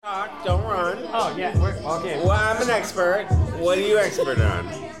Don't run. Oh, yeah. Okay. Well, I'm an expert. What are you expert on?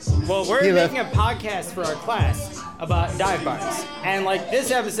 Well, we're making a podcast for our class about dive bars. And, this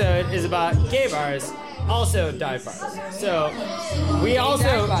episode is about gay bars, also dive bars. So, we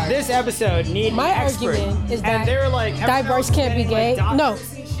also, this episode, need My an expert. argument is and that they were like, dive bars can't be gay. No.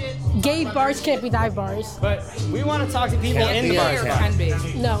 doctors and shit. Gay bars can't be dive bars. But we want to talk to people in the bars. Can be.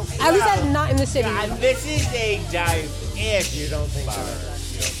 No. At least that's not in the city. This is a dive-ish. You don't think so?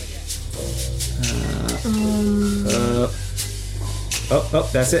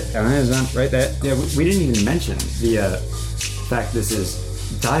 That's it. Amazon, right there. Yeah, we didn't even mention the fact this is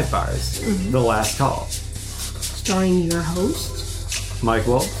Dive Bars, The Last Call. Starring your host Mike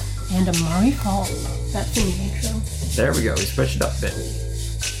Wolf. and Amari Fall. That's in the intro. There we go. We switched it up a bit.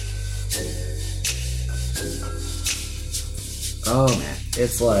 Oh man,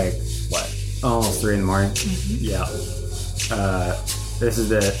 it's like what? Almost 3 in the morning. Yeah. This is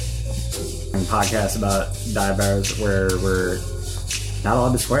the podcast about dive bars where we're not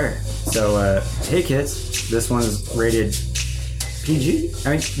allowed to swear. So, hey kids, this one's rated PG.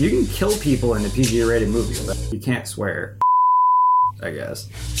 I mean, you can kill people in a PG-rated movie, but you can't swear. I guess.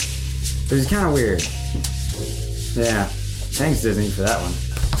 It was kind of weird. Yeah. Thanks, Disney, for that one.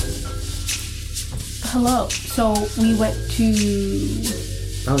 Hello. So we went to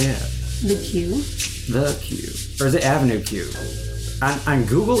Oh yeah. the Q. The Q. Or is it Avenue Q? On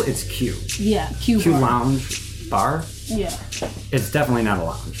Google, it's Q. Yeah, Q Q bar. Lounge Bar. Yeah. It's definitely not a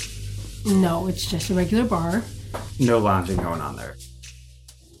lounge. No, it's just a regular bar. No lounging going on there.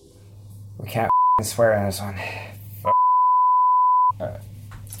 We can't swear on this one. Alright.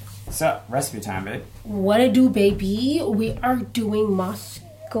 So, recipe time, babe. What it do, baby? We are doing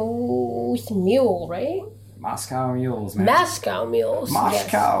Moscow's Mule, right? Moscow mules, man. Moscow Mules.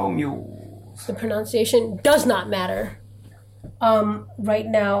 Moscow mules. Yes. The pronunciation does not matter. Right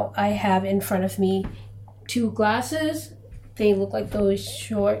now I have in front of me 2 glasses. They look like those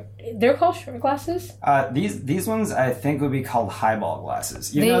short. They're called short glasses. These ones I think would be called highball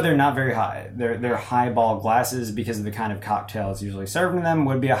glasses. Even though they're not very high, they're highball glasses because of the kind of cocktails usually served in them.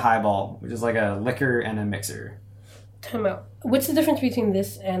 Would be a highball, which is like a liquor and a mixer. Time out. What's the difference between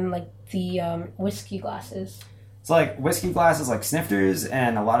this and the whiskey glasses? So whiskey glasses, like snifters,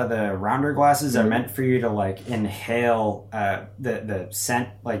 and a lot of the rounder glasses are meant for you to inhale the scent,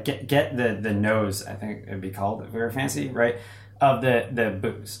 get the nose, I think it'd be called if we were fancy, right, of the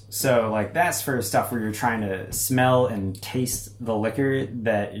booze. So that's for stuff where you're trying to smell and taste the liquor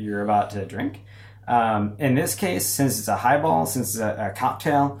that you're about to drink. In this case, since it's a highball, since it's a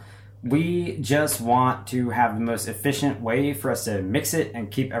cocktail, we just want to have the most efficient way for us to mix it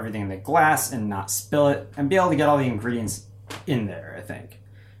and keep everything in the glass and not spill it and be able to get all the ingredients in there, I think.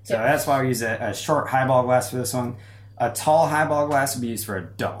 So that's why we use a short highball glass for this one. A tall highball glass would be used for a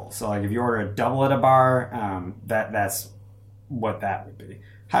double. So if you order a double at a bar, that's what that would be.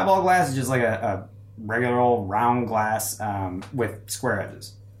 Highball glass is just like a regular old round glass with square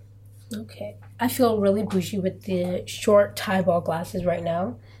edges. Okay. I feel really bougie with the short highball glasses right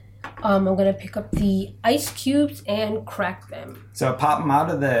now. I'm going to pick up the ice cubes and crack them. So pop them out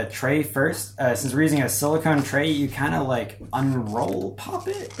of the tray first. Since we're using a silicone tray, you kind of unroll pop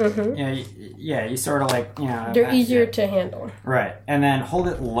it. Mm-hmm. Yeah, you sort of They're easier to handle. Right. And then hold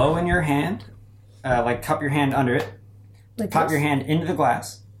it low in your hand. Cup your hand under it. Pop your hand into the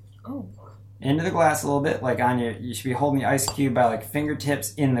glass. Oh. Into the glass a little bit. You should be holding the ice cube by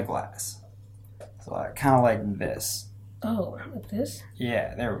fingertips in the glass. So kind of like this. Oh, like this?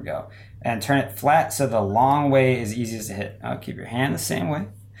 Yeah, there we go. And turn it flat so the long way is easiest to hit. Keep your hand the same way.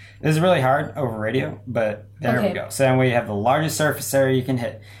 This is really hard over radio, but there we go. So then we have the largest surface area you can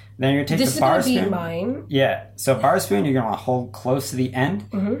hit. Then you're going to take the bar spoon. This is going to be mine. Yeah. So bar spoon, you're going to want to hold close to the end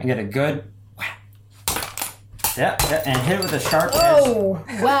and get a good whack. Yeah, and hit it with a sharp edge. Oh,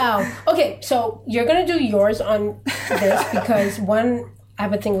 wow. Okay, so you're going to do yours on this because one, I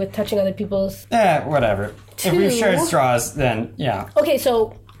have a thing with touching other people's. Whatever. If we've shared straws, then yeah. Okay,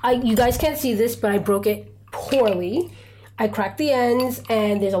 so you guys can't see this, but I broke it poorly. I cracked the ends,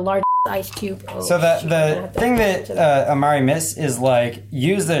 and there's a large ice cube. Oh, so the thing that Amari missed is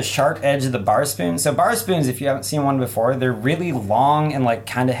use the sharp edge of the bar spoon. So bar spoons, if you haven't seen one before, they're really long and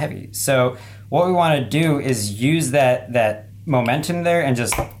kind of heavy. So what we want to do is use that momentum there and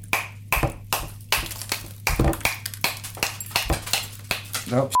just.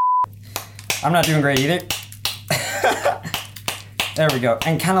 Oh, I'm not doing great either. There we go.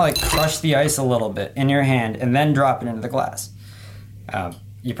 And kind of crush the ice a little bit in your hand and then drop it into the glass.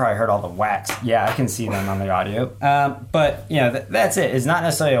 You probably heard all the whacks. Yeah, I can see them on the audio. But, that's it. It's not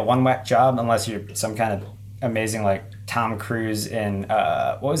necessarily a one whack job unless you're some kind of amazing like Tom Cruise in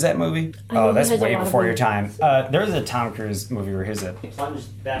what was that movie? I know Oh, that's he has a way lot of before your movies. time. There was a Tom Cruise movie where he's a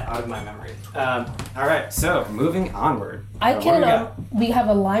plunged that out of my memory. All right, so moving onward. I What do can. we got? We have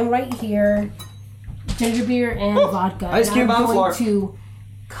a lime right here, ginger beer and vodka. ice and cube I'm on the going floor. to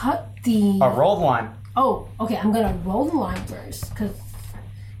cut the. A rolled lime. Oh, okay. I'm gonna roll the lime first because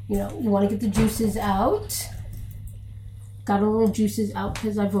you want to get the juices out. Got a little juices out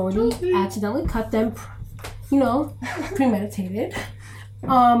because I've already accidentally cut them. Premeditated.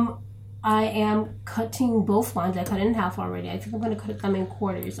 I am cutting both limes. I cut it in half already. I think I'm gonna cut them in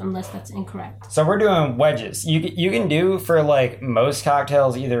quarters unless that's incorrect. So we're doing wedges. You can do for like most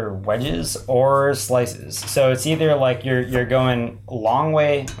cocktails either wedges or slices. So it's either like you're going long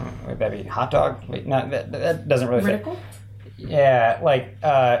way. Would that be hot dog? Wait, no, that doesn't really fit. Vertical? Yeah, like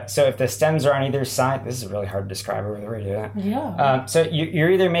so if the stems are on either side, this is really hard to describe over the radio. Yeah. So you're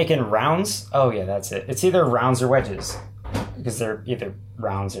either making rounds. Oh yeah, that's it. It's either rounds or wedges because they're either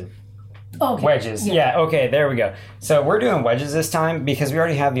rounds or Okay. wedges. Yeah. Okay, there we go. So we're doing wedges this time because we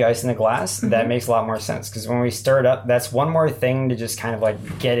already have the ice in the glass. Mm-hmm. That makes a lot more sense because when we stir it up, that's one more thing to just kind of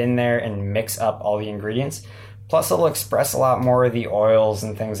like get in there and mix up all the ingredients. Plus, it'll express a lot more of the oils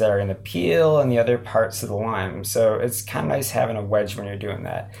and things that are in the peel and the other parts of the lime. So it's kind of nice having a wedge when you're doing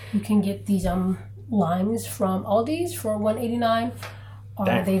that. You can get these limes from Aldi's for $1.89. Are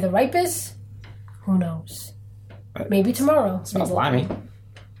Damn. they the ripest? Who knows? Maybe tomorrow. Smells Maybe. limey.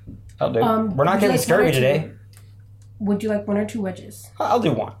 I'll do. We're not would you getting like scurvy one or two? today. Would you like one or two wedges? I'll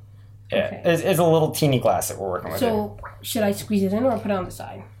do one. Yeah, Okay. it's a little teeny glass that we're working with. So, should I squeeze it in or put it on the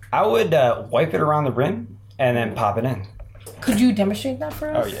side? I would wipe it around the rim and then pop it in. Could you demonstrate that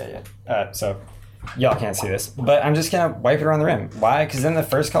for us? Oh, yeah. So y'all can't see this, but I'm just going to wipe it around the rim. Why? Because then the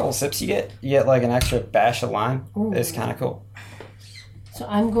first couple sips you get like an extra bash of lime. Ooh. It's kind of cool. So,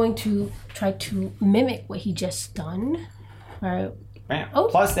 I'm going to try to mimic what he just done. All right. Bam. Oh.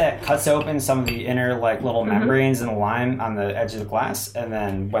 Plus that cuts open some of the inner like little membranes in the lime on the edge of the glass, and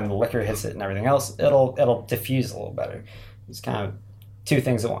then when the liquor hits it and everything else, it'll diffuse a little better. It's kind of two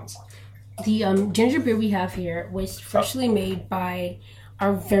things at once. The ginger beer we have here was freshly made by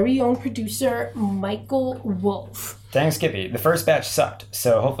our very own producer, Michael Wolf. Dang, Skippy. The first batch sucked,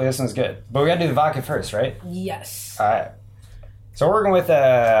 so hopefully this one's good. But we gotta do the vodka first, right? Yes. All right. So we're working with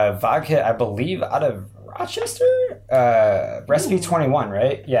vodka, I believe, out of Rochester, Recipe 21,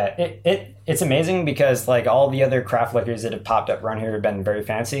 right? Yeah, it's amazing because like all the other craft liquors that have popped up around here have been very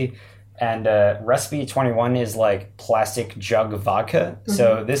fancy, and Recipe 21 is like plastic jug vodka.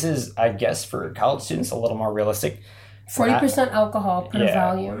 So this is, I guess, for college students a little more realistic. 40% alcohol per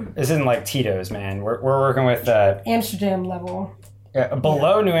volume. This isn't like Tito's, man. We're working with Amsterdam level.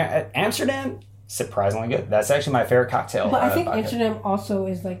 below New Amsterdam. Surprisingly good. That's actually my favorite cocktail. But I think vodka. Amsterdam also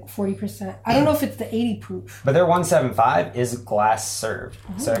is like 40%. I don't know if it's the 80 proof. But their 175 is glass served,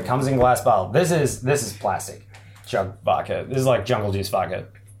 so it comes in glass bottle. This is plastic jug vodka. This is like Jungle Juice vodka.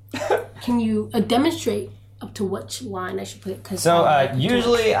 Can you demonstrate up to which line I should put? Cause So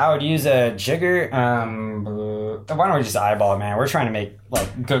usually I would use a jigger. Why don't we just eyeball it, man? We're trying to make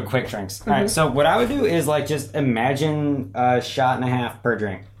like good quick drinks. All right. So what I would do is like just imagine a shot and a half per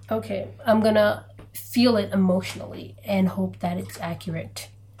drink. Okay, I'm gonna feel it emotionally and hope that it's accurate.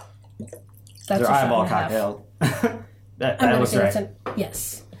 That's Their a shot eyeball and a half. cocktail. I'm that gonna looks say right. that's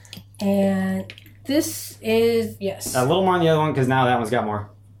yes. And this is yes. A little more on the other one because now that one's got more.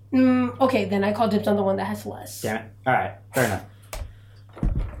 Okay, then I call dibs on the one that has less. Damn it. All right. Fair enough.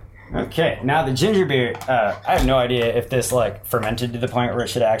 Okay, now the ginger beer, I have no idea if this like fermented to the point where it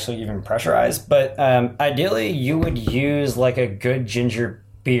should actually even pressurize, but ideally you would use like a good ginger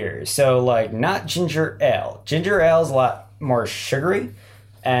beer. So like not ginger ale. Ginger ale is a lot more sugary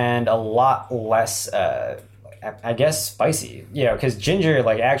and a lot less, I guess, spicy. You know, because ginger,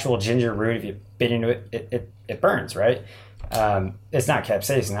 like actual ginger root, if you bit into it, it burns, right? It's not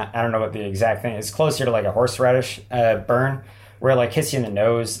capsaicin. I don't know what the exact thing is. It's closer to like a horseradish burn, where it like hits you in the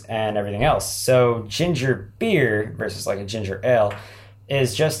nose and everything else. So ginger beer versus like a ginger ale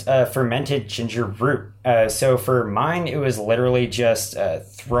is just a fermented ginger root. So for mine, it was literally just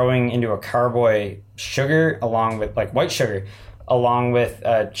throwing into a carboy sugar along with like white sugar, along with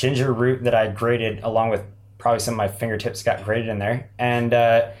ginger root that I grated, along with probably some of my fingertips got grated in there, and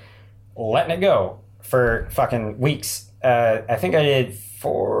letting it go for fucking weeks. I think I did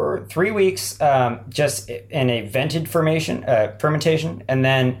for 3 weeks, just in a vented fermentation, and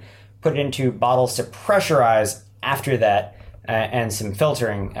then put it into bottles to pressurize after that, and some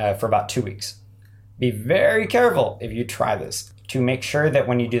filtering for about 2 weeks. Be very careful if you try this to make sure that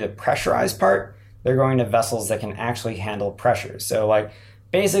when you do the pressurized part, they're going to vessels that can actually handle pressure. So like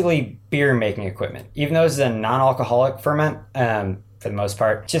basically beer making equipment. Even though this is a non-alcoholic ferment, for the most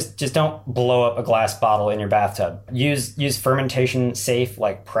part, just don't blow up a glass bottle in your bathtub. Use fermentation safe,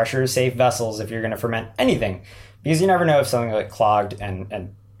 like pressure safe vessels if you're going to ferment anything, because you never know if something like clogged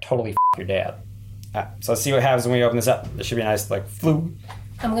and totally your day up. So let's see what happens when we open this up. This should be a nice like flu.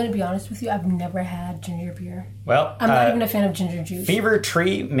 I'm going to be honest with you. I've never had ginger beer. Well, I'm not even a fan of ginger juice. Fever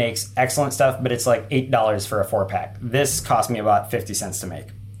Tree makes excellent stuff, but it's like $8 for a 4-pack. This cost me about 50 cents to make.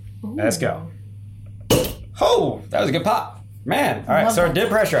 Ooh. Let's go. Oh, that was a good pop. Man. All right, so it did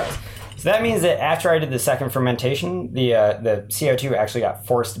pressurize. So that means that after I did the second fermentation, the CO2 actually got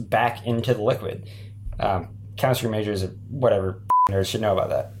forced back into the liquid. Chemistry majors or whatever nerds should know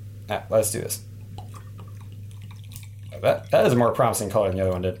about that. Let's do this. That is a more promising color than the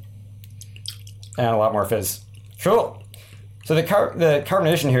other one did. And a lot more fizz. Cool. So the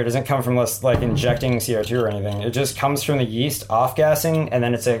carbonation here doesn't come from us like injecting CO2 or anything. It just comes from the yeast off-gassing, and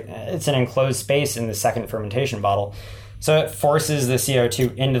then it's an enclosed space in the second fermentation bottle. So it forces the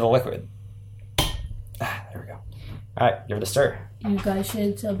CO2 into the liquid. There we go. All right, give it a stir. You guys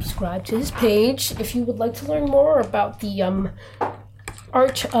should subscribe to his page if you would like to learn more about the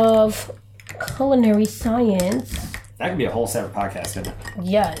art of culinary science. That could be a whole separate podcast, couldn't it?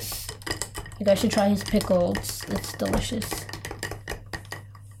 Yes. You guys should try his pickles. It's delicious.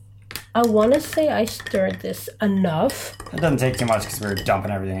 I want to say I stirred this enough. It doesn't take too much because we're dumping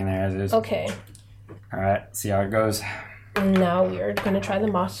everything in there as it is. Okay. All right, see how it goes. And now we are going to try the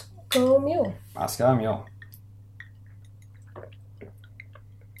Moscow Mule. Moscow Mule.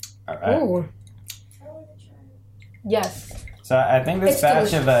 All right. Ooh. Yes. So I think this It's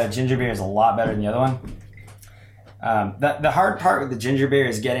batch delicious. of ginger beer is a lot better than the other one. The hard part with the ginger beer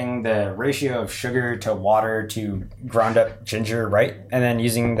is getting the ratio of sugar to water to ground up ginger right, and then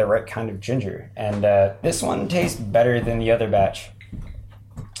using the right kind of ginger. And this one tastes better than the other batch.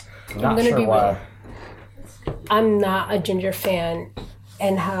 Not gonna sure be why. real. I'm not a ginger fan,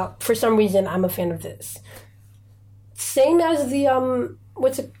 and how for some reason I'm a fan of this. Same as the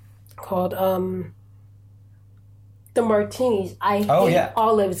what's it called? The martinis. I hate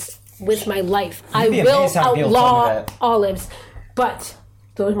olives with my life. I will outlaw olives, but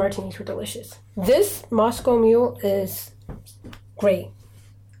those martinis were delicious. This Moscow Mule is great.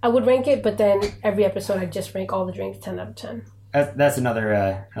 I would rank it, but then every episode I just rank all the drinks 10 out of 10. That's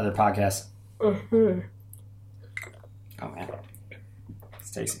another podcast. Mm-hmm. Oh man,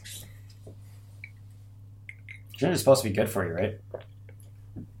 it's tasty. Ginger's supposed to be good for you, right?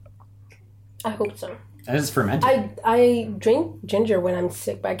 I hope so. And it's fermented. I drink ginger when I'm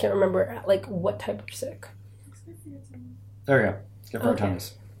sick, but I can't remember like what type of sick. There we go. It's good for our Okay.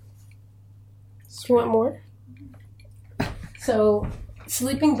 tummies. Do you want more? So,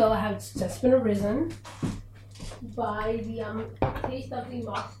 Sleeping Bella has just been arisen by the taste of the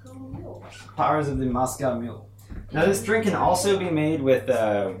Moscow Mule. Powers of the Moscow Mule. Now this drink can also be made with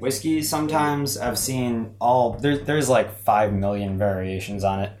whiskey sometimes. I've seen there's like 5 million variations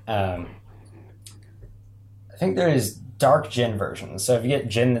on it. I think there's dark gin versions. So if you get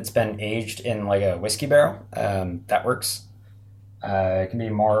gin that's been aged in like a whiskey barrel, that works. It can be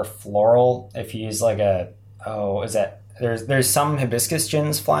more floral if you use like there's some hibiscus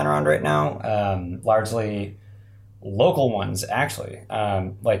gins flying around right now, largely local ones actually.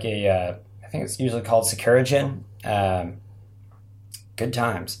 Like I think it's usually called Sakura gin. Good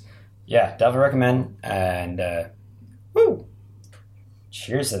times. Yeah, definitely recommend. And woo!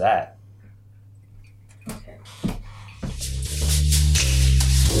 Cheers to that.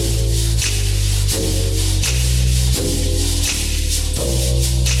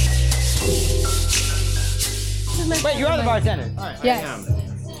 Wait, you are the bartender. All right. Yes.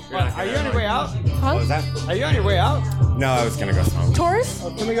 Are you on your way out? Huh? What was that? Are you on your way out? No, I was gonna go home. Taurus?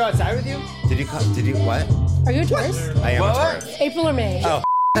 Can we go outside with you? Did you what? Are you a tourist? I am What? a tourist. April or May? Oh.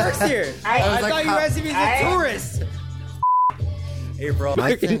 Next year. I like, thought you how- asked if he's a tourist. April.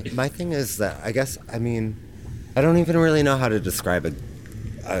 My thing is that I guess I don't even really know how to describe a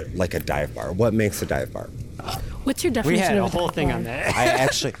dive bar. What makes a dive bar? What's your We definition had a of whole thing bar? on that. I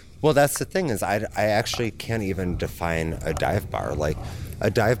actually, well, that's the thing is I actually can't even define a dive bar. Like a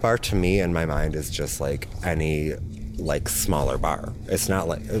dive bar to me in my mind is just like any like smaller bar. It's not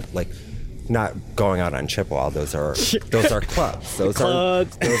like not going out on Chippewa. Those are clubs. Those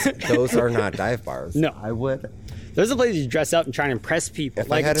are not dive bars. No. I would. Those are places you dress up and try and impress people.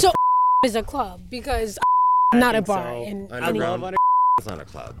 If I had So is a club because not a bar. so. And I love under. it's not a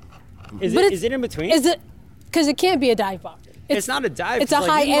club. Is But it in between? Is it? Because it can't be a dive bar. It's not a dive. It's a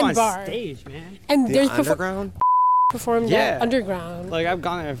like, you can go high-end on bar. Stage, man. And The there's underground. performed Yeah. at underground. Like I've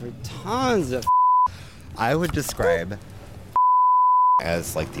gone there for tons of. I would describe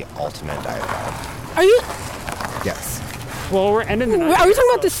as like the ultimate dive bar. Are you? Yes. Well, we're ending the night. Are we talking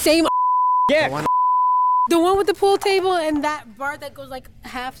about the same? Yeah. The one with the pool table and that bar that goes like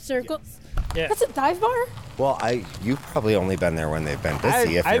half circle. Yeah. That's a dive bar? Well, you've probably only been there when they've been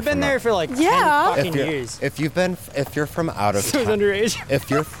busy. I've been there for like 10 fucking years. If you're from out of town, underage.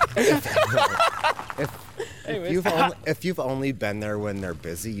 If you've only been there when they're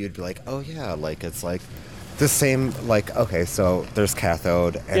busy, you'd be like, oh yeah, like it's like the same. Like okay, so there's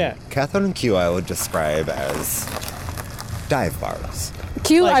Cathode and Cathode and Q. I would describe as dive bars.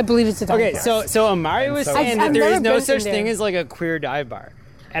 Q, I believe it's a dive bar. Okay, so Amari was saying that there is no such thing as like a queer dive bar.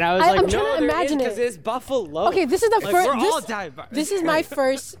 And I was like, no, there is, because it's Buffalo. Okay, this is the first. We're all dive bars. This is my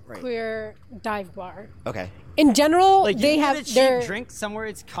first queer dive bar. Okay. In general, like, they have their drink somewhere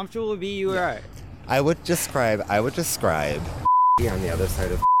it's comfortable to be. You are. I would describe on the other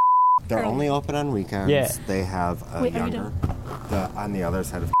side of. They're only open on weekends. Yeah. They have younger. On the other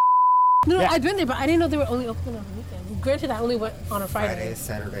side of. No, I've been there, but I didn't know they were only open on weekends. Granted, I only went on a Friday,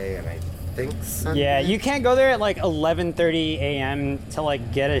 Saturday, and I think Sunday. Yeah, you can't go there at like 11:30 a.m. to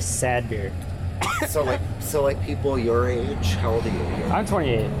like get a sad beer. So like people your age, how old are you? I'm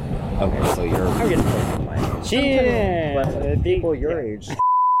 28. Okay, so you're. I'm getting people your age.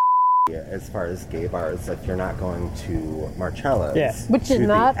 As far as gay bars, if you're not going to Marcella's, which is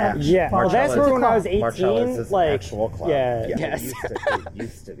not well, that's where when I was 18, Marcella's is like an actual club. Yes. It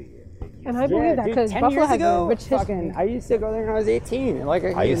used to be. And I believe that because Buffalo has a rich history. I used to go there when I was 18. Like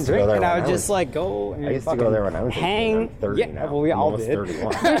I used to drink, go there and I would when just like go and I used to go there when I was 18. hang. I'm 30 now. Well, we all did.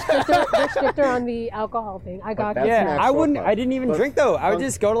 They're stricter on the alcohol thing. I got I didn't even drink though. I would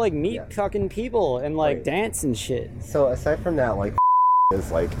just go to like meet fucking people and like dance and shit. So aside from that, like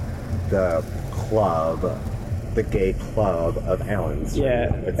is like the club, the gay club of Allen Street.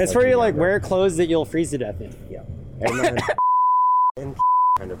 Yeah, it's where you like wear clothes that you'll freeze to death in. Yeah, and then and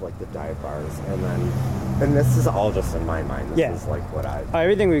kind of like the dive bars, and this is all just in my mind. This is like what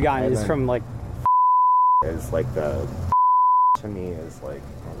everything we've gotten is from like is like the to me is like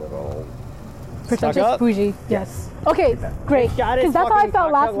a little pretentious, bougie. Yes. Okay, great. Because that's how I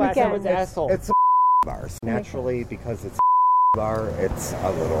felt last weekend. It's a bar naturally because it's a bar. It's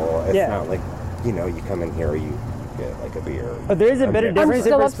a little. It's not like you come in here you get like a beer. But there is a bit of difference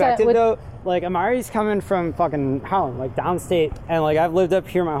in perspective though. Like Amari's coming from fucking Holland, like downstate, and like I've lived up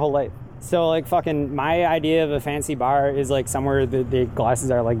here my whole life. So like fucking my idea of a fancy bar is like somewhere the glasses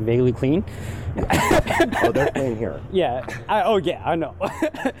are like vaguely clean. Oh, they're clean here. Yeah. I know.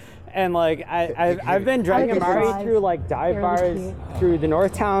 And like I've been dragging Amari through like dive bars, through the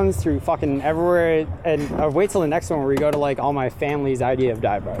North Towns, through fucking everywhere, and I'll wait till the next one where we go to like all my family's idea of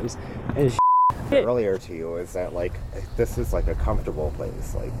dive bars. And earlier to you is that like this is like a comfortable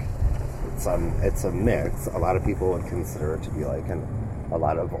place, like it's a mix. A lot of people would consider it to be like a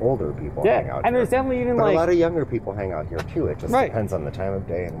lot of older people hang out and here. There's definitely even but like a lot of younger people hang out here too. It just depends on the time of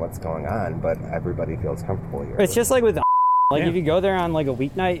day and what's going on, but everybody feels comfortable here. It's just like with like if you go there on like a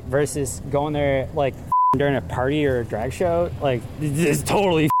weeknight versus going there like during a party or a drag show, like it's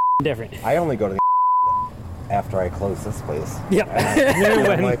totally different. I only go to the after I close this place. Yeah. And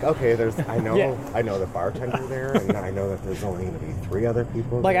I'm like, okay, I know the bartender there, and I know that there's only going to be 3 other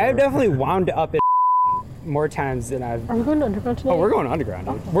people. Like there. I've definitely wound up at more times than I've. Are we going to underground tonight? Oh, we're going underground.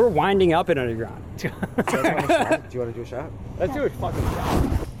 Dude. We're winding up at underground. Do you want to do a shot? Let's do a fucking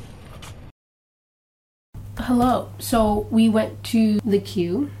shot. Hello. So we went to the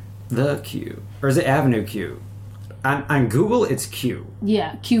Q. The Q, or is it Avenue Q? On Google, it's Q.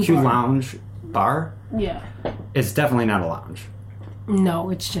 Yeah, Q Q bar. Lounge Bar. Yeah. It's definitely not a lounge. No,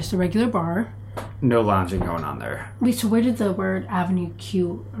 it's just a regular bar. No lounging going on there. Wait, so where did the word Avenue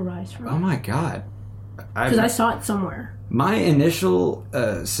Q arise from? Oh my god. Because I saw it somewhere. My initial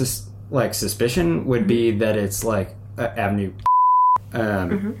suspicion would be that it's like Avenue.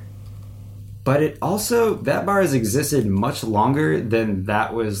 But it also, that bar has existed much longer than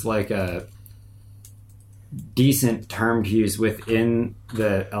that was like a decent term to use within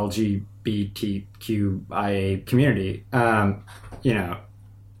the LGBTQIA community. So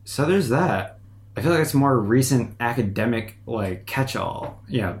there's that. I feel like it's more recent academic like catch-all,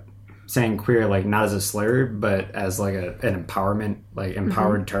 saying queer like not as a slur but as like an empowerment, like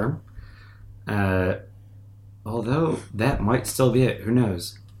empowered term. Although that might still be it. Who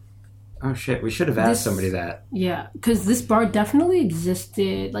knows? Oh shit, we should have asked somebody that. Yeah, because this bar definitely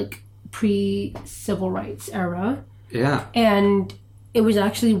existed like pre-civil rights era. Yeah. And it was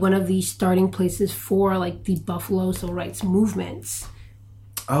actually one of the starting places for like the Buffalo civil rights movements.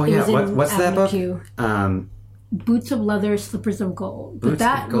 Oh yeah, what's that book? Boots of Leather, Slippers of Gold. But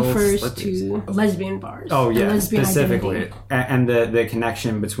that refers to lesbian bars. Oh, yeah, specifically. And the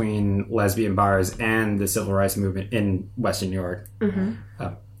connection between lesbian bars and the civil rights movement in Western New York.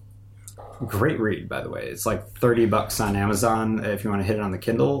 Great read, by the way. It's like $30 on Amazon if you want to hit it on the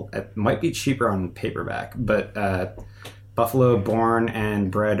Kindle. It might be cheaper on paperback, but Buffalo born and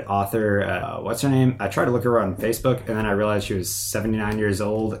bred author, what's her name? I tried to look her up on Facebook, and then I realized she was 79 years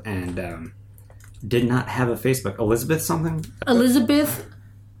old and did not have a Facebook. Elizabeth something? Elizabeth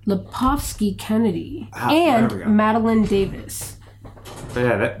Lepovsky Kennedy and Madeline Davis. But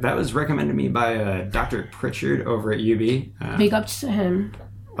yeah, that was recommended to me by Dr. Pritchard over at UB. Big ups to him.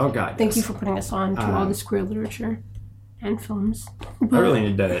 Oh, God. Thank you for putting us on to all this queer literature and films. I really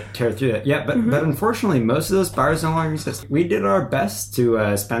need to tear through that. Yeah, but unfortunately, most of those bars no longer exist. We did our best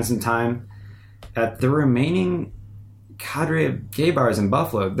to spend some time at the remaining cadre of gay bars in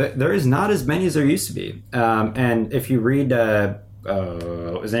Buffalo. There is not as many as there used to be. And if you read,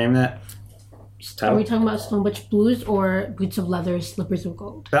 what was the name of that? Are we talking about Stonebridge Blues or Boots of Leather, Slippers of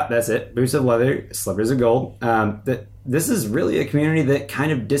Gold? That's it. Boots of Leather, Slippers of Gold. This is really a community that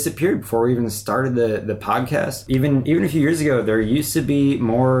kind of disappeared before we even started the podcast. Even a few years ago, there used to be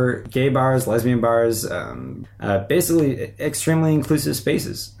more gay bars, lesbian bars, basically extremely inclusive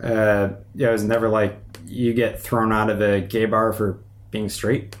spaces. It was never like you get thrown out of a gay bar for being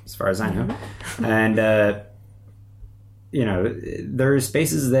straight, as far as I know. And there are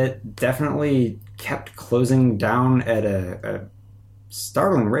spaces that definitely kept closing down at a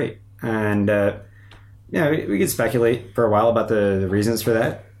startling rate. And, we could speculate for a while about the reasons for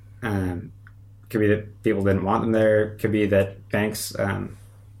that. Could be that people didn't want them there. Could be that banks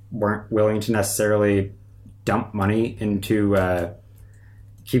weren't willing to necessarily dump money into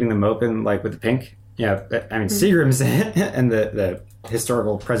keeping them open, like with the Pink. Seagram's and the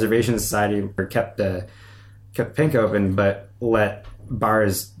Historical Preservation Society kept Pink open, but let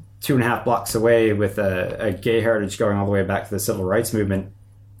bars 2.5 blocks away with a gay heritage going all the way back to the civil rights movement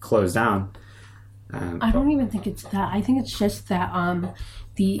close down. I don't even think it's that. I think it's just that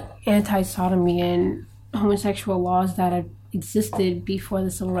the anti-sodomy and homosexual laws that have existed before the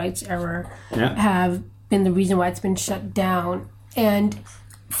civil rights era have been the reason why it's been shut down. And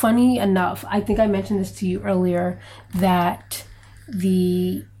funny enough, I think I mentioned this to you earlier, that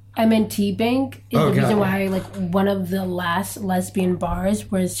the M&T Bank is the reason why one of the last lesbian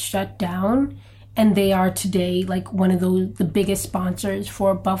bars was shut down, and they are today one of the biggest sponsors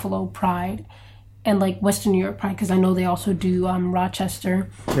for Buffalo Pride and Western New York Pride, because I know they also do Rochester.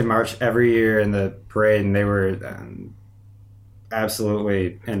 They march every year in the parade, and they were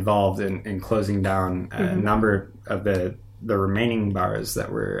absolutely involved in closing down a number of the remaining bars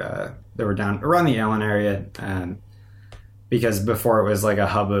that were down around the Allen area. Because before it was like a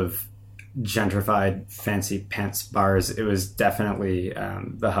hub of gentrified fancy pants bars, it was definitely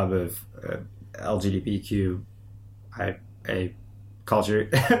the hub of LGBTQ culture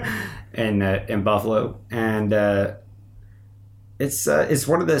in Buffalo, and it's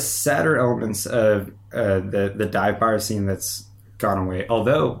one of the sadder elements of the dive bar scene that's gone away.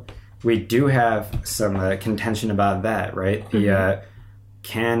 Although we do have some contention about that, right?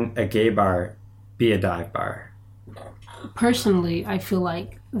 Can a gay bar be a dive bar? Personally, I feel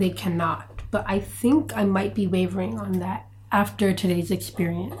like they cannot, but I think I might be wavering on that after today's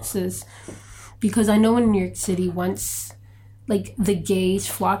experiences, because I know in New York City, once the gays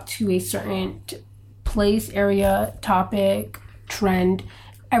flock to a certain place, area, topic, trend,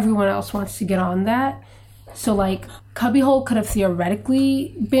 everyone else wants to get on that. So Cubbyhole could have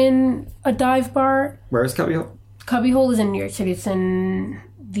theoretically been a dive bar. Where is Cubbyhole? Cubbyhole is in New York City. It's in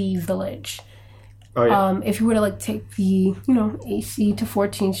the Village. Oh, yeah. If you were to take the AC to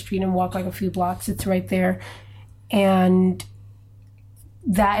 14th Street and walk a few blocks, it's right there. And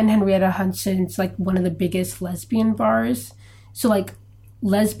that and Henrietta Hudson's one of the biggest lesbian bars. So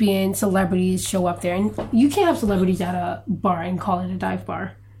lesbian celebrities show up there, and you can't have celebrities at a bar and call it a dive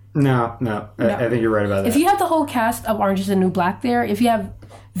bar. No. I think you're right about that. If you have the whole cast of Orange is the New Black there, if you have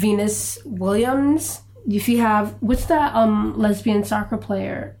Venus Williams, if you have what's that lesbian soccer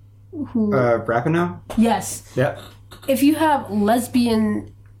player? Rapinoe? Yes. Yeah. If you have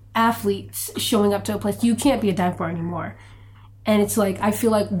lesbian athletes showing up to a place, you can't be a dive bar anymore. And it's I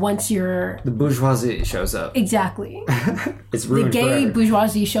feel once you're... The bourgeoisie shows up. Exactly. It's ruined the gay forever.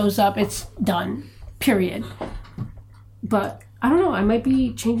 bourgeoisie shows up, it's done. Period. But I don't know, I might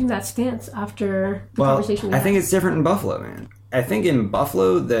be changing that stance after the conversation. I think it's different in Buffalo, man. I think in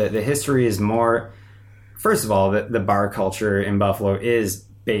Buffalo, the history is more... First of all, the bar culture in Buffalo is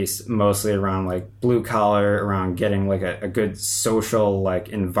based mostly around blue collar, around getting a good social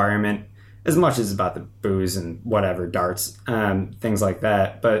environment as much as about the booze and whatever, darts, things like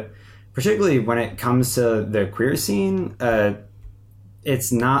that. But particularly when it comes to the queer scene,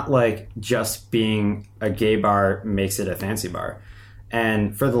 it's not like just being a gay bar makes it a fancy bar.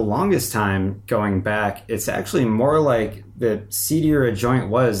 And for the longest time going back, it's actually more like the seedier a joint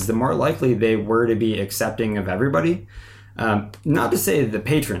was, the more likely they were to be accepting of everybody. Not to say the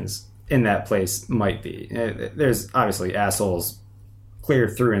patrons in that place might be. There's obviously assholes clear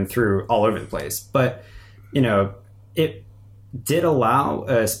through and through all over the place. But, it did allow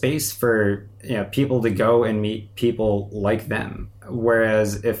a space for people to go and meet people like them.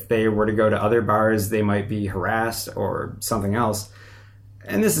 Whereas if they were to go to other bars, they might be harassed or something else.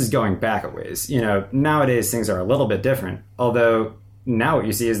 And this is going back a ways. Nowadays things are a little bit different. Although now what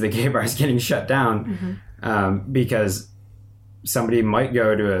you see is the gay bars getting shut down because somebody might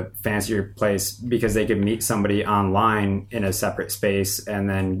go to a fancier place because they could meet somebody online in a separate space and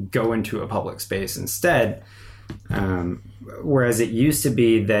then go into a public space instead. Whereas it used to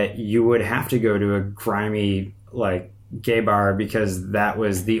be that you would have to go to a grimy gay bar because that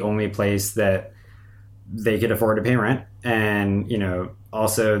was the only place that they could afford to pay rent, and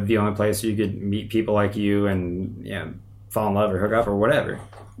also the only place you could meet people like you and fall in love or hook up or whatever.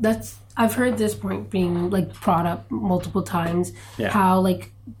 I've heard this point being brought up multiple times. Yeah. How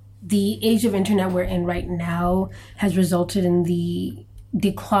the age of internet we're in right now has resulted in the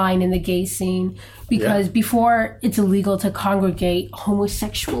decline in the gay scene because before it's illegal to congregate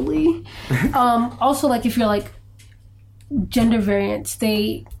homosexually. Also if you're gender variants,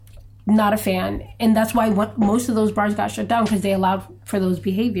 they not a fan, and that's why most of those bars got shut down because they allowed for those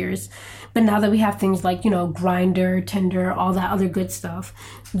behaviors. But now that we have things like Grindr, Tinder, all that other good stuff,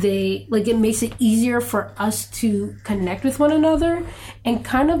 it makes it easier for us to connect with one another and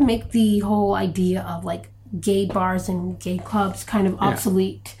kind of make the whole idea of gay bars and gay clubs kind of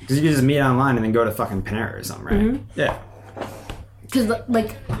obsolete. Because you can just meet online and then go to fucking Panera or something, right? Mm-hmm. Yeah. Because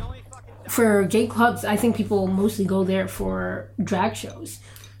for gay clubs, I think people mostly go there for drag shows,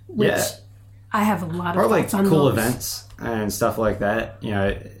 which I have a lot of thoughts on cool those. Events and stuff like that.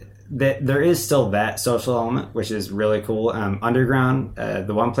 There is still that social element, which is really cool. Underground,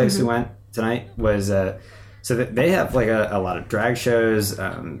 the one place we went tonight was so that they have a lot of drag shows.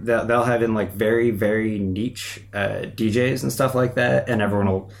 They'll have in very, very niche DJs and stuff like that, and everyone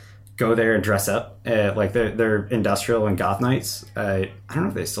will go there and dress up. They're industrial and goth nights. I don't know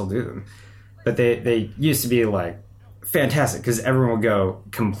if they still do them, but they used to be fantastic because everyone would go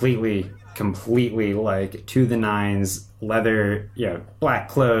completely to the nines, leather, black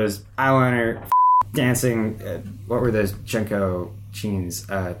clothes, eyeliner, dancing. What were those Jenko jeans?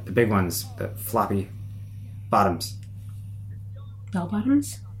 The big ones, the floppy bottoms. Bell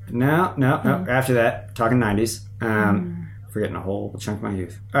bottoms? No. After that, talking 90s. Forgetting a whole chunk of my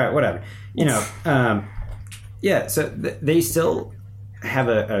youth. All right, whatever. So they still have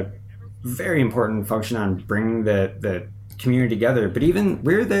a very important function on bringing the community together. But even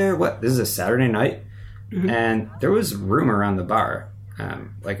we're there, this is a Saturday night, and there was room around the bar,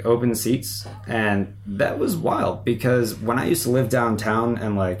 open seats, and that was wild because when I used to live downtown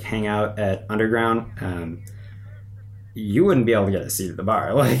and hang out at Underground, you wouldn't be able to get a seat at the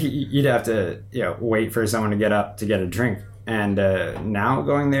bar. You'd have to wait for someone to get up to get a drink. And now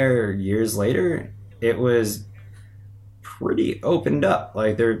going there years later, it was pretty opened up.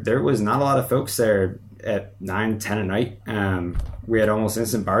 There was not a lot of folks there at 9, 10 at night. We had almost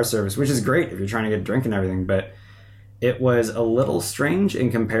instant bar service, which is great if you're trying to get a drink and everything, but it was a little strange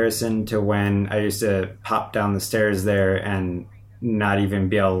in comparison to when I used to pop down the stairs there and not even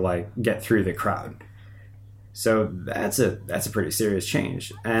be able to get through the crowd. So that's a pretty serious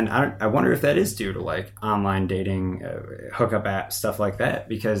change. And I wonder if that is due to online dating, hookup apps, stuff like that,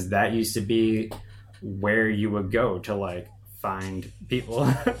 because that used to be where you would go to find people.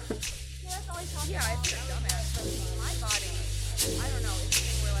 Yeah, that's all I thought. Yeah, I feel dumbass. My body, I don't know, it's a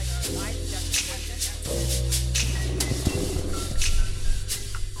thing where I just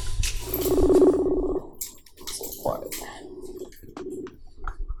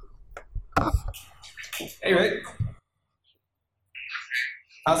Hey, Rick.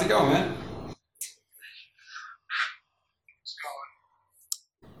 How's it going, man?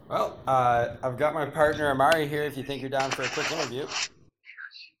 Well, I've got my partner Amari here if you think you're down for a quick interview.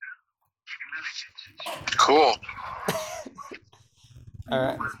 Cool. All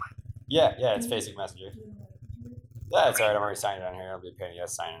right. Yeah, it's Facebook Messenger. Yeah, it's all right. I'm already signing down here. I'll be a pain in the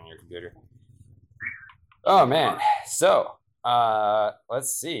ass signing on your computer. Oh, man. So,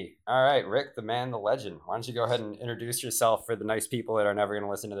 let's see. All right, Rick, the man, the legend. Why don't you go ahead and introduce yourself for the nice people that are never going to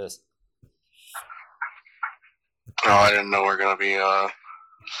listen to this? Oh, I didn't know we are going to be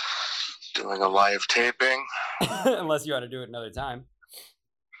Doing a live taping. Unless you want to do it another time.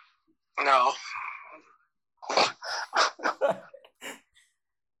 No.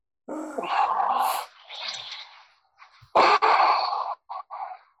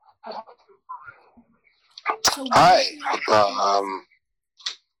 Hi,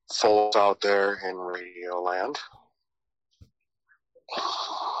 folks out there in Radio Land.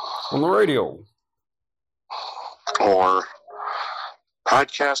 On the radio. Or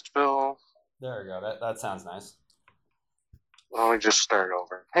Podcastville. There we go. That sounds nice. Let me just start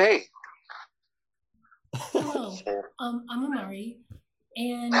over. Hey. Hello. I'm Amari.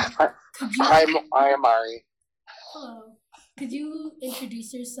 And could you... Hi, Amari. Hello. Could you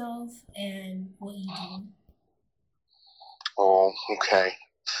introduce yourself and what you do? Oh, okay.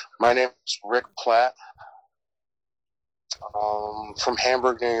 My name is Rick Platt. From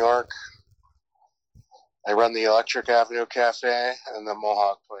Hamburg, New York. I run the Electric Avenue Cafe and the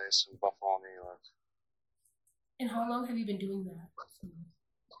Mohawk Place in Buffalo, New York. And how long have you been doing that?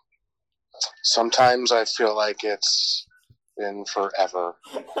 Sometimes I feel like it's been forever.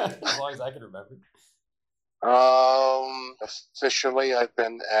 As long as I can remember. Officially, I've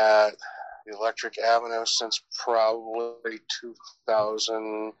been at the Electric Avenue since probably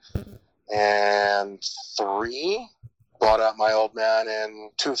 2003. Bought out my old man in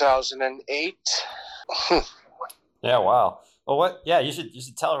 2008. Yeah, wow. Well, what? Yeah, you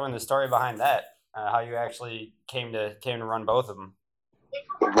should tell everyone the story behind that. How you actually came to run both of them.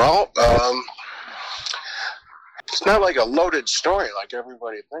 Well, it's not like a loaded story like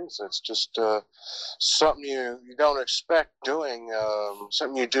everybody thinks. It's just something you don't expect doing.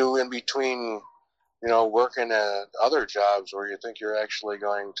 Something you do in between, working at other jobs where you think you're actually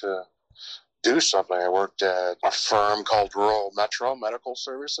going to do something. I worked at a firm called Rural Metro Medical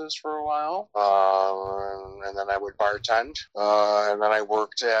Services for a while, and then I would bartend, and then I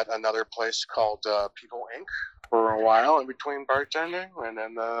worked at another place called People Inc. for a while in between bartending, and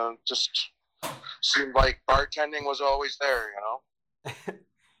then just seemed like bartending was always there,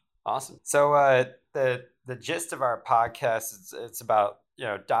 Awesome. So the gist of our podcast it's about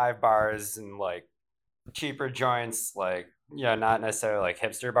dive bars and like cheaper joints, like not necessarily like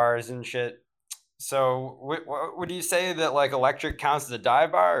hipster bars and shit. So would you say that like Electric counts as a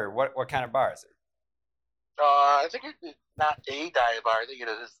dive bar, or what kind of bar is it? I think it's not a dive bar. I think it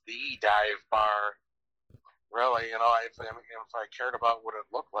is the dive bar. Really, if I cared about what it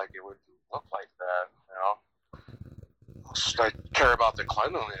looked like, it would look like that. Just I care about the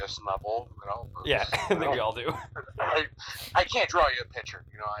cleanliness level. Yeah, I think we all do. I can't draw you a picture.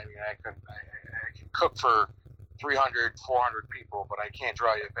 I can cook for 300, 400 people, but I can't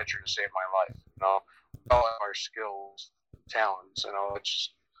draw you a picture to save my life. All of our skills, talents. It's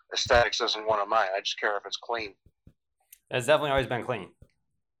just, aesthetics isn't one of mine. I just care if it's clean. It's definitely always been clean.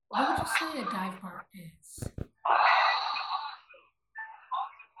 What would you say a dive bar is?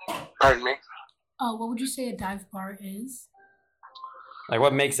 Pardon me? What would you say a dive bar is? Like,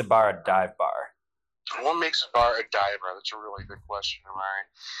 what makes a bar a dive bar? What makes a bar a dive bar? That's a really good question, Amari.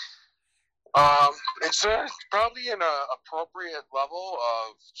 It's probably an appropriate level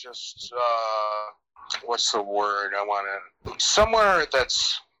of just, what's the word I want to... Somewhere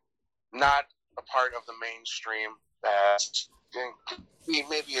that's not a part of the mainstream, that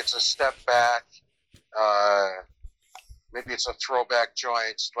maybe it's a step back, maybe it's a throwback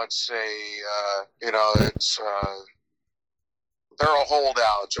joint. Let's say, it's they're a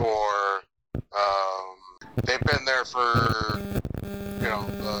holdout, or they've been there for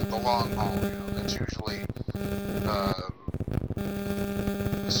the long haul. That's usually the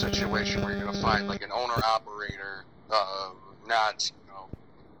situation where you're going to find like an owner operator, not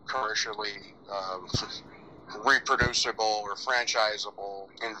commercially reproducible or franchisable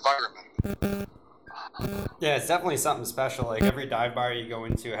environment. Yeah, it's definitely something special. Like every dive bar you go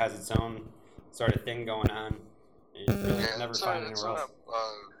into has its own sort of thing going on. You really never find anywhere else.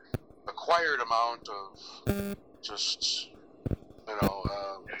 Acquired amount of just,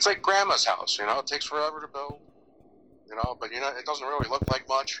 it's like grandma's house, it takes forever to build, but it doesn't really look like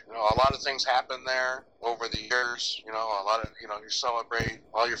much. A lot of things happen there over the years, a lot of, you celebrate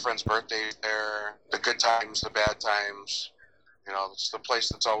all your friends' birthdays there, the good times, the bad times. It's the place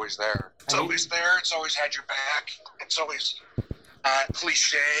that's always there. It's always there. It's always had your back. It's always not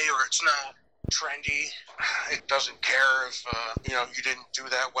cliche, or it's not trendy. It doesn't care if you didn't do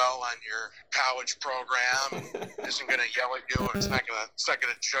that well on your college program. It isn't going to yell at you. It's not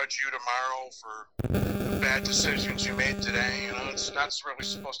going to judge you tomorrow for the bad decisions you made today. It's not really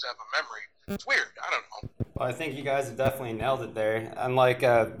supposed to have a memory. It's weird. I don't know. Well, I think you guys have definitely nailed it there. And like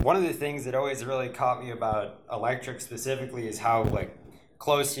one of the things that always really caught me about Electric specifically is how like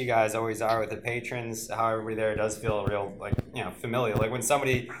close you guys always are with the patrons, how everybody there does feel real, like, you know, familiar. Like when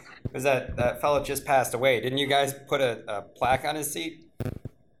somebody, was that fellow just passed away, didn't you guys put a plaque on his seat?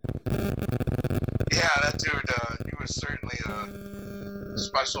 Yeah, that dude, he was certainly a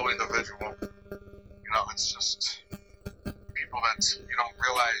special individual. You know, it's just people that you don't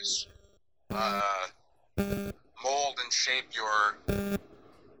realize mold and shape your,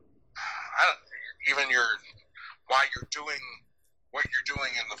 why you're doing what you're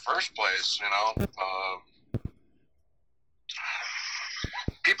doing in the first place, you know.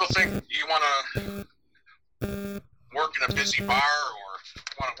 People think you want to work in a busy bar or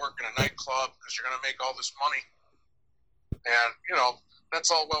want to work in a nightclub because you're going to make all this money. And, you know,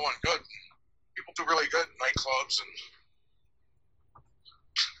 that's all well and good. People do really good in nightclubs and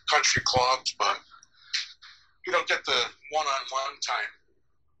country clubs, but you don't get the one-on-one time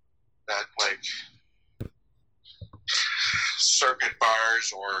that, like, circuit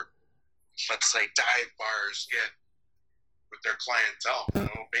bars or, let's say, dive bars get with their clientele, you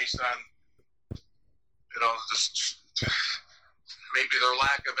know, based on, you know, just maybe their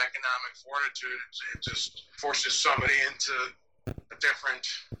lack of economic fortitude. It just forces somebody into a different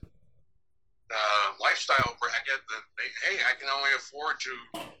lifestyle bracket that, hey, I can only afford to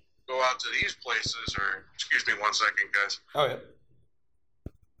go out to these places, or, excuse me 1 second, guys. Oh, yeah.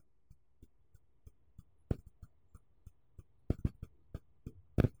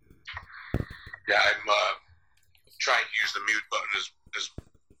 Yeah, I'm trying to use the mute button as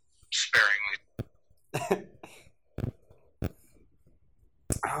sparingly.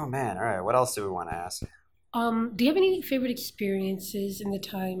 Oh, man. All right. What else do we want to ask? Do you have any favorite experiences in the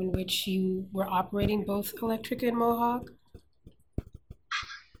time in which you were operating both Electric and Mohawk?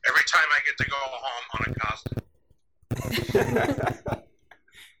 Every time I get to go home unaccosted.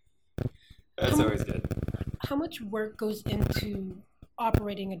 That's always good. How much work goes into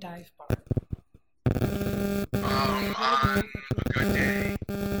operating a dive bar? On a good day,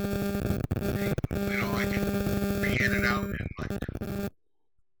 you know, I can be in and out in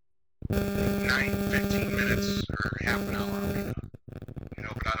like 15 minutes or half an hour. You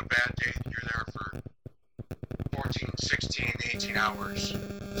know, but on a bad day, you're there for 14, 16, 18 hours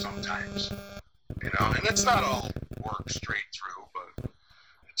sometimes. You know, and it's not all work straight through, but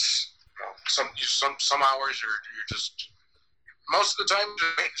it's, you know, some hours you're just, most of the time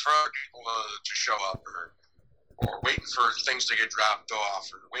just waiting for other people to show up, or waiting for things to get dropped off,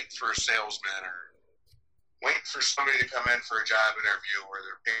 or waiting for a salesman, or waiting for somebody to come in for a job interview or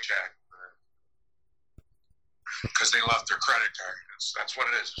their paycheck, because they left their credit card. That's what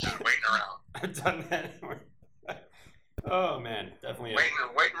it is. It's just waiting around. I've done that. Oh man, definitely. Waiting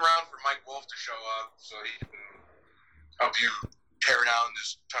around for Mike Wolf to show up so he can help you tear down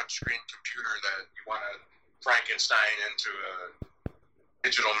this touchscreen computer that you want to Frankenstein into a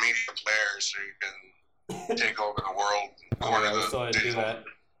digital media player so you can take over the world. So I do that.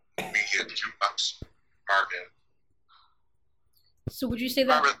 Media jukebox market. So would you say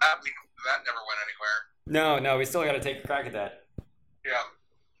that? Remember that? That never went anywhere. No, we still got to take a crack at that. Yeah.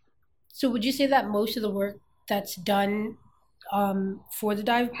 So would you say that most of the work that's done for the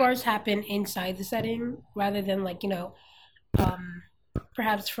dive bars happen inside the setting rather than, like, you know,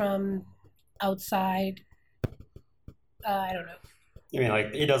 perhaps from outside? I don't know. You mean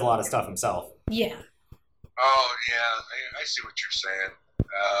like he does a lot of stuff himself? Yeah. Oh yeah, I see what you're saying.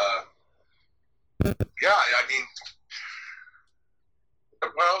 Yeah, I mean,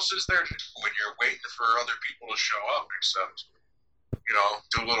 what else is there to do when you're waiting for other people to show up except, you know,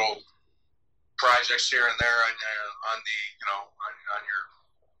 do little projects here and there on the, you know, on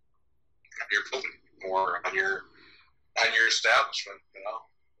your building or on your establishment, you know.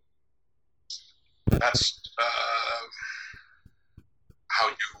 That's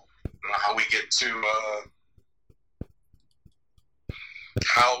how we get to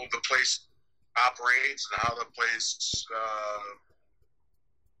how the place operates and how the place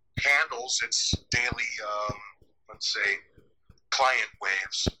handles its daily, let's say, client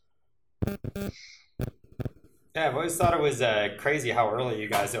waves. Yeah, I've always thought it was crazy how early you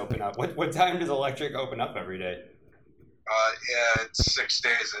guys open up. What time does Electric open up every day? Yeah, it's 6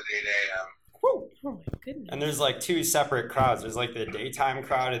 days at 8 a.m. Oh my goodness. And there's like two separate crowds. There's like the daytime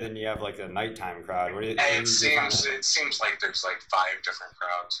crowd, and then you have like the nighttime crowd. It seems like there's like 5 different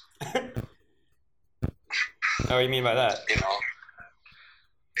crowds. Oh, what do you mean by that? You know,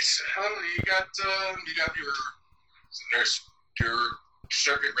 it's you got your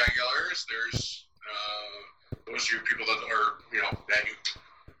circuit regulars. There's those are your people that are, you know, that you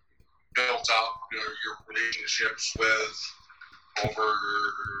built up your relationships with over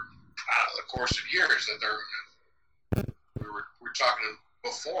the course of years. That we're talking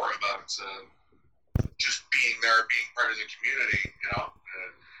before about just being there, being part of the community,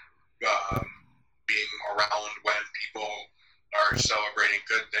 being around when people are celebrating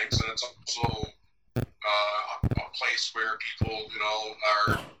good things, and it's also a place where people,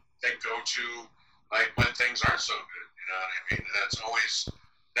 they go to like when things aren't so good. You know what I mean? That's always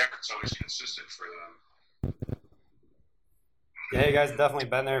there. It's always consistent for them. Yeah, you guys have definitely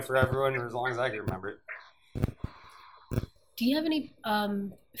been there for everyone as long as I can remember it. Do you have any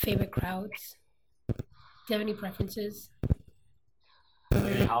favorite crowds? Do you have any preferences?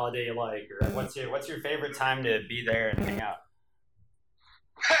 Any holiday you like, or what's your favorite time to be there and hang out?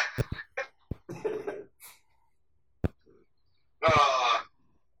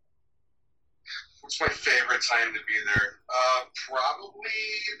 What's my favorite time to be there? Probably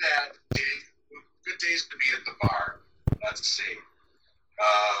that day. Good days to be at the bar. Let's see.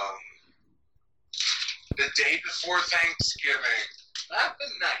 The day before Thanksgiving. Not the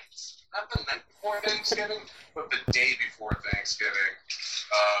night before Thanksgiving, but the day before Thanksgiving.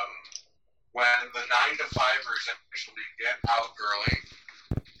 When the 9-to-5ers actually get out early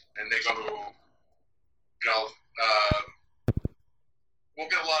and they go, we'll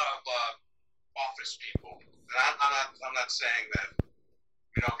get a lot of office people. And I'm not saying that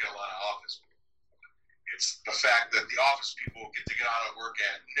we don't get a lot of office people. It's the fact that the office people get to get out of work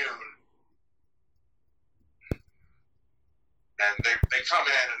at noon, and they come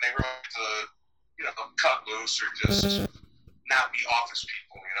in and they really get to, cut loose or just not be office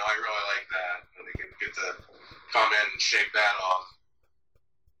people. I really like that. And they can get to come in and shake that off.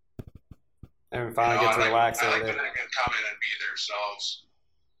 And finally get to relax. I like that they can come in and be themselves,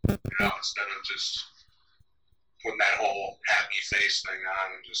 instead of just putting that whole happy face thing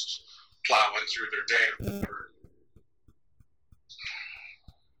on and just plowing through their day.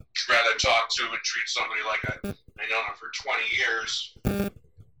 Rather talk to and treat somebody like I know them for 20 years,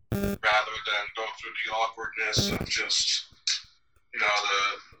 rather than go through the awkwardness of just,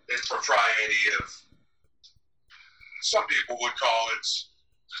 the impropriety of, some people would call it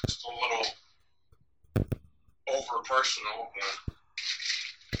just a little over personal.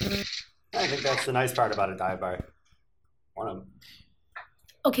 I think that's the nice part about a dive bar. One of them.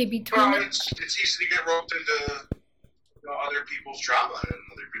 Okay, it's easy to get roped into other people's drama and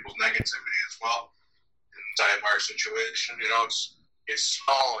other people's negativity as well. In the dive bar situation, it's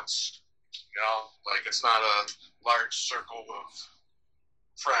small. It's it's not a large circle of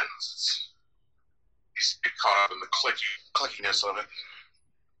friends. It's easy to get caught up in the clickiness of it.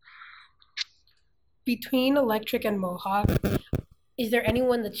 Between Electric and Mohawk, is there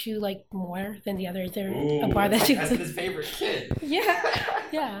anyone that you like more than the other? Is there a bar that you... That's his favorite kid.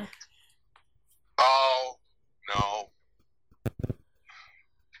 Yeah. Oh, no.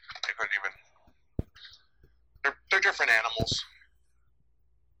 I couldn't even... They're different animals.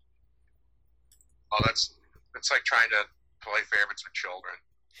 Oh, it's like trying to play favorites with children.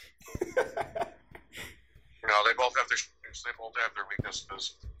 They both have their strengths, they both have their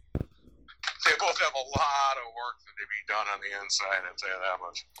weaknesses. They both have a lot of work to be done on the inside, I'd say that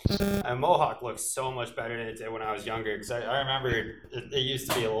much. And Mohawk looks so much better than it did when I was younger, because I remember it used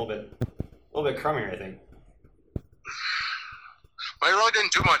to be a little bit crummier, I think. I really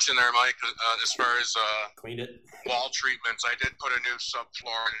didn't do much in there, Mike, as far as cleaned it. Wall treatments. I did put a new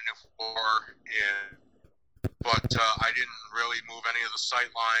subfloor and a new floor in, but I didn't really move any of the sight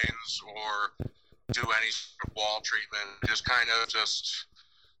lines or do any sort of wall treatment. Just kind of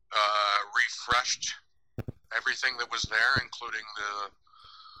refreshed everything that was there, including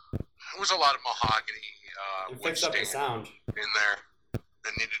it was a lot of mahogany wood fixed up the sound in there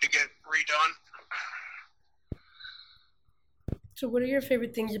that needed to get redone. So what are your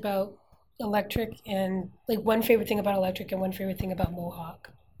favorite things about Electric, and one favorite thing about Electric and one favorite thing about Mohawk?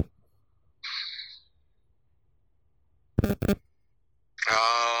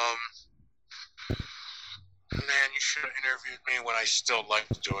 Man, you should have interviewed me when I still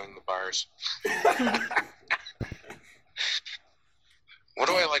liked doing the bars. What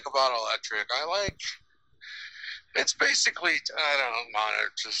do I like about Electric? It's basically, I don't want to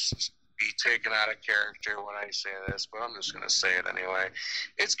just be taken out of character when I say this, but I'm just going to say it anyway.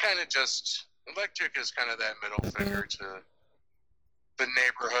 It's kind of just, Electric is kind of that middle finger to the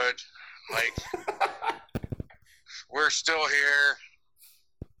neighborhood. We're still here.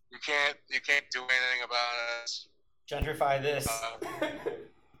 You can't do anything about us. Gentrify this.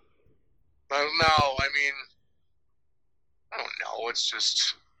 No, I mean, I don't know. It's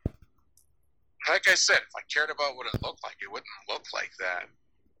just, like I said, if I cared about what it looked like, it wouldn't look like that.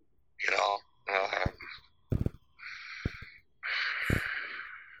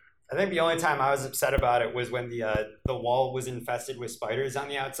 I think the only time I was upset about it was when the wall was infested with spiders on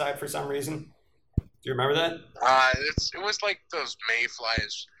the outside for some reason. Do you remember that? It was like those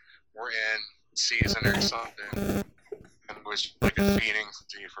mayflies were in season or something. And it was like a feeding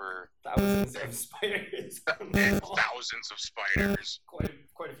for thousands of spiders. Thousands of spiders.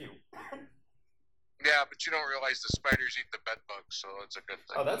 Quite a few. Yeah, but you don't realize the spiders eat the bed bugs, so it's a good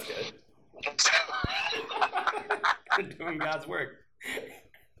thing. Oh, that's good. They're doing God's work.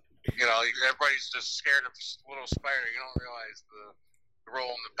 You know, everybody's just scared of this little spider. You don't realize the role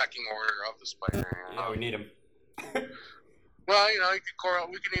in the pecking order of the spider. You know? Yeah, we need him. Well, you know,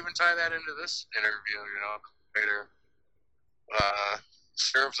 we can even tie that into this interview. You know, spider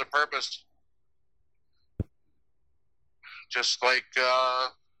serves a purpose, just like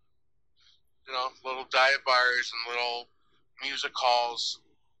you know, little dive bars and little music halls.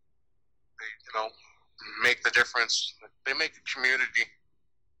 They, you know, make the difference. They make a community.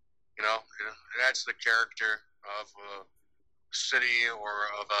 You know, it adds the character of a city or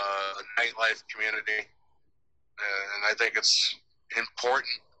of a nightlife community. And I think it's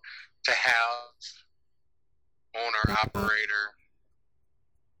important to have owner-operator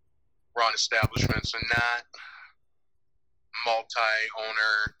run establishments and not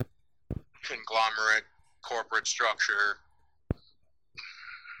multi-owner conglomerate corporate structure.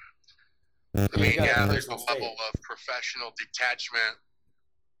 I mean, yeah, there's a level of professional detachment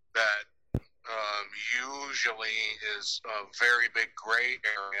that usually is a very big gray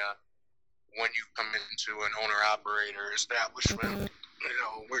area when you come into an owner-operator establishment. You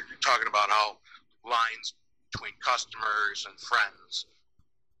know, we're talking about how lines between customers and friends.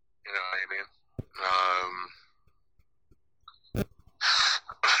 You know what I mean?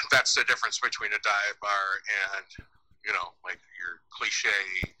 That's the difference between a dive bar and, you know, like your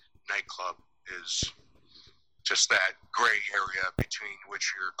cliche nightclub is just that gray area between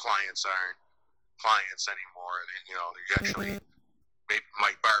which your clients aren't clients anymore. You know, you actually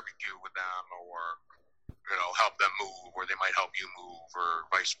might barbecue with them, or you know, help them move, or they might help you move, or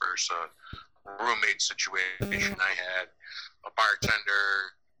vice versa. Roommate situation I had, a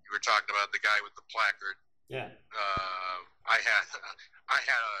bartender. You were talking about the guy with the placard. Yeah. I had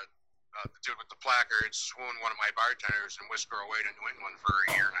the dude with the placard swoon one of my bartenders and whisk her away to New England for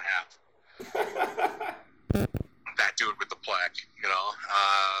a year and a half. That dude with the plaque, you know.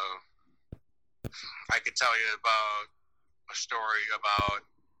 I could tell you about a story about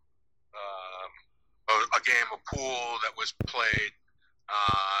a game of pool that was played,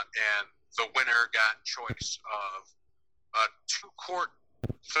 and the winner got choice of a 2-quart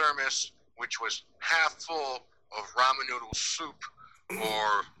thermos, which was half full of ramen noodle soup,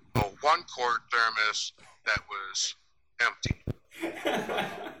 or a 1-quart thermos that was empty.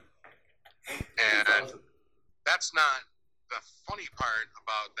 And that's not the funny part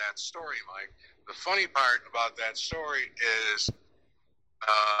about that story, Mike. The funny part about that story is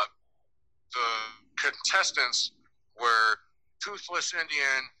the contestants were Toothless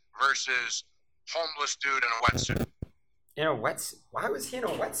Indian versus homeless dude in a wetsuit. In a wetsuit? Why was he in a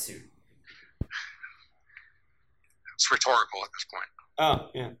wetsuit? It's rhetorical at this point. Oh,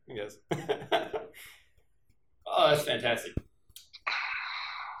 yeah, I guess. Oh, that's fantastic.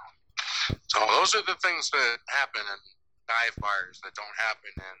 So those are the things that happen in dive bars that don't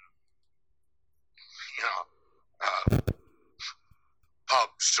happen in, you know,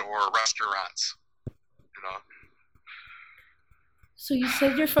 pubs or restaurants, you know. So you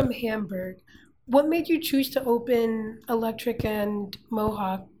said you're from Hamburg. What made you choose to open Electric and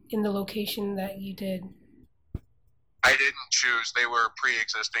Mohawk in the location that you did? I didn't choose. They were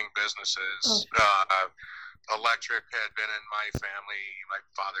pre-existing businesses. Okay. Electric had been in my family. My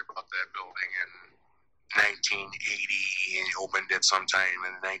father bought that building in 1980 and opened it sometime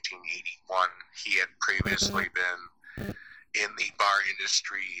in 1981. He had previously been in the bar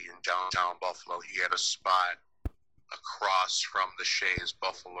industry in downtown Buffalo. He had a spot across from the Shays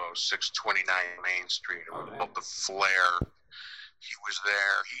Buffalo, 629 Main Street. It was called the Flare. He was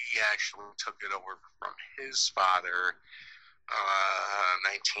there. He actually took it over from his father,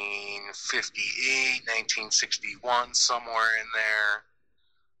 1958, 1961, somewhere in there.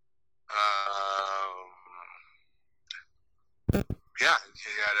 Yeah,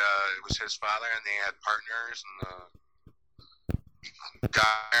 he had it was his father, and they had partners, and the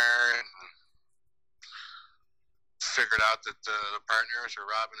guy and figured out that the partners were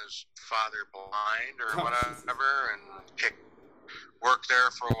robbing his father blind or whatever, and worked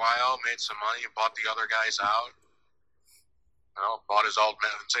there for a while, made some money, and bought the other guys out. You know, bought his old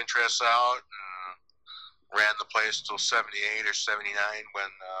man's interests out, and ran the place till 78 or 79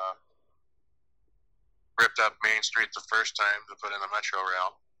 when ripped up Main Street the first time to put in the Metro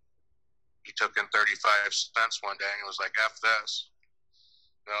Rail. he took in 35 cents one day and was like, F this.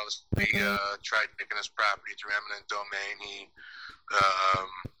 You know, he tried taking his property through eminent domain. He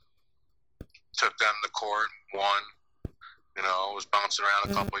took them to court, won. You know, was bouncing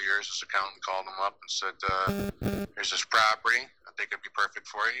around a couple of years. His accountant called him up and said, here's this property. I think it'd be perfect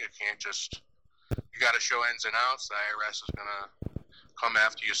for you. You can't just, you got to show ins and outs. The IRS is going to come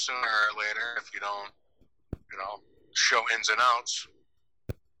after you sooner or later if you don't, you know, show ins and outs.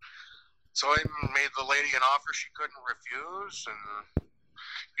 So I made the lady an offer she couldn't refuse, and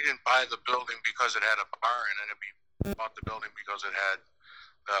he didn't buy the building because it had a bar in it. He bought the building because it had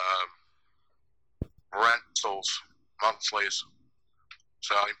rentals, monthlies.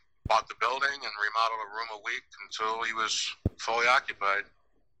 So he bought the building and remodeled a room a week until he was fully occupied.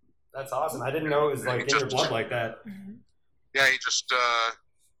 That's awesome. I didn't know it was like in your blood like that. Yeah, he just he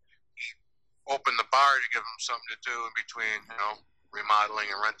opened the bar to give him something to do in between, you know, remodeling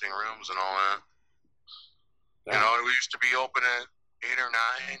and renting rooms and all that. Yeah. You know, we used to be open at 8 or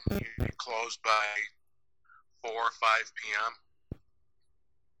 9. You'd close by 4 or 5 p.m.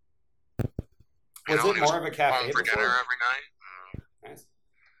 Was it more of a cafe home for before? dinner every night. Nice.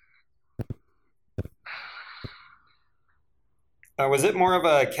 Was it more of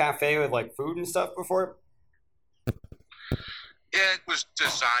a cafe with like food and stuff before? Yeah, it was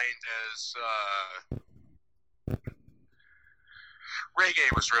designed as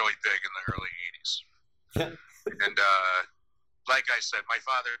reggae was really big in the early 80s. And like I said, my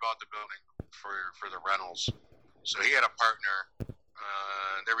father bought the building for the rentals. So he had a partner.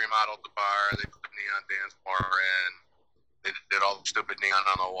 They remodeled the bar. They put the neon dance bar in. They did all the stupid neon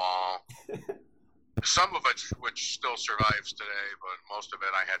on the wall. Some of it, which still survives today, but most of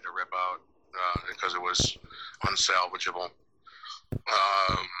it I had to rip out because it was unsalvageable.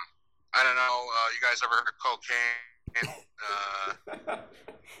 I don't know. You guys ever heard of cocaine?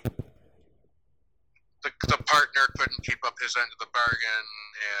 The partner couldn't keep up his end of the bargain,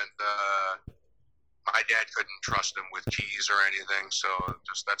 and my dad couldn't trust him with keys or anything. So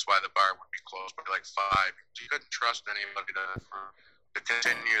that's why the bar would be closed by like 5. He couldn't trust anybody to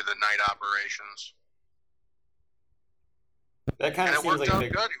continue the night operations. That kind of seems worked like out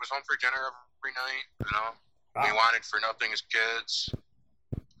good. He was home for dinner every night. You know, he wanted for nothing his kids.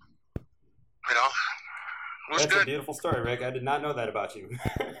 You know, it was That's good. a beautiful story, Rick. I did not know that about you.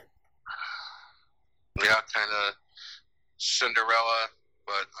 Yeah, kind of Cinderella,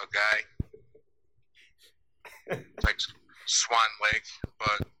 but a guy. Like Swan Lake,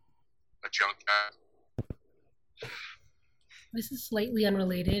 but a junk guy. This is slightly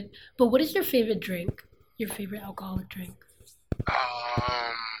unrelated, but what is your favorite drink? Your favorite alcoholic drink?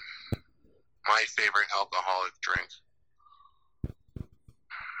 My favorite alcoholic drink.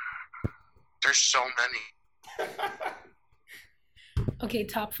 There's so many. Okay,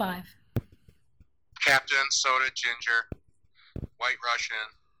 top 5. Captain, soda, ginger, White Russian.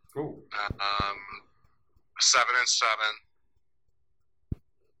 Ooh. 7 and 7.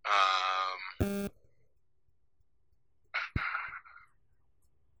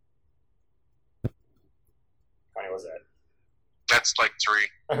 How many was that? That's like 3.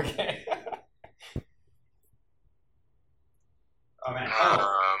 Okay. Oh man.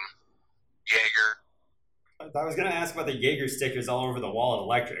 Jaeger. I was gonna ask about the Jaeger stickers all over the wall at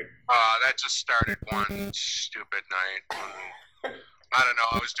Electric. That just started one stupid night. I don't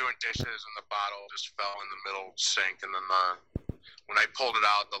know. I was doing dishes and the bottle just fell in the middle sink, and then when I pulled it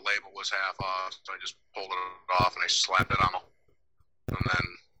out, the label was half off. So I just pulled it off and I slapped it on, and then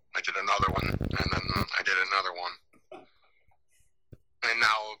I did another one, and then I did another one, and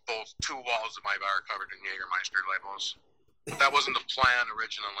now both 2 walls of my bar are covered in Jägermeister labels. But that wasn't the plan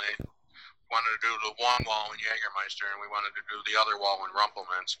originally. We wanted to do the one wall in Jägermeister, and we wanted to do the other wall in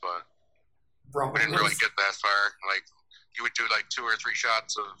Rumpelmans, but we didn't really get that far. Like, you would do like 2 or 3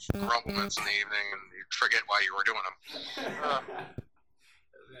 shots of Rumpelmans in the evening, and you'd forget why you were doing them. I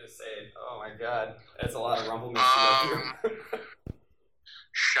was gonna say, oh my god, that's a lot of Rumpelmans to go through.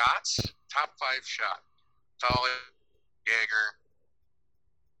 Shots? Top 5 shot. Tully, Jaeger,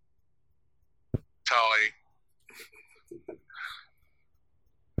 Tully.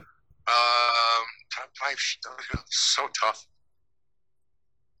 Top 5 shots. So tough.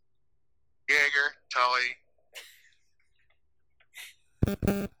 Jaeger, Tully. I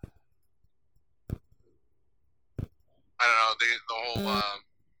don't know, the whole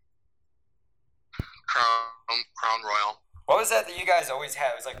Crown Royal. What was that you guys always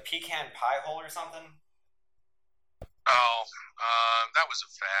had? It was like pecan pie hole or something? Oh, that was a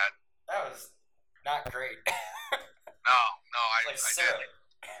fad. That was not great. No, I like did.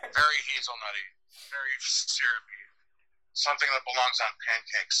 Very hazelnutty, very syrupy. Something that belongs on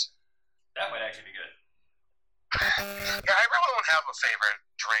pancakes. That might actually be good. Yeah, I really don't have a favorite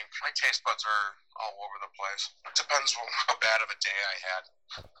drink. My taste buds are all over the place. It depends on how bad of a day I had.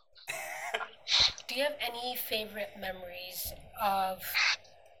 Do you have any favorite memories of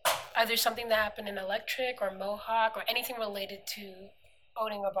either something that happened in Electric or Mohawk or anything related to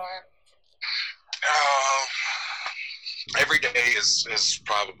owning a bar? Every day is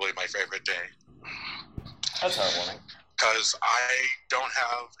probably my favorite day. That's heartwarming. Because I don't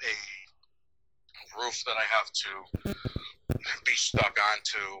have a roof that I have to be stuck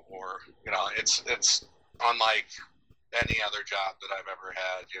onto, or it's unlike any other job that I've ever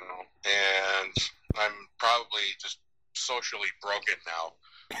had, and I'm probably just socially broken now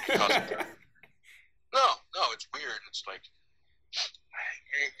because of that. No, it's weird. It's like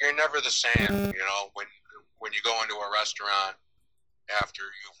you're never the same, when you go into a restaurant after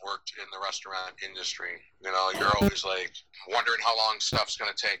you've worked in the restaurant industry. You're always like wondering how long stuff's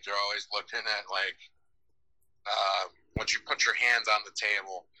going to take. You're always looking at like once you put your hands on the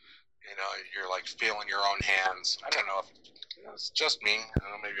table, you're like feeling your own hands. I don't know if it's just me.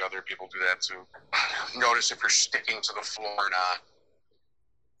 Maybe other people do that too. Notice if you're sticking to the floor or not.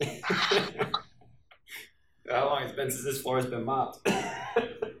 How long has it been since this floor has been mopped?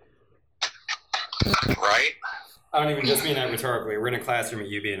 Right? I don't even just mean that rhetorically. We're in a classroom at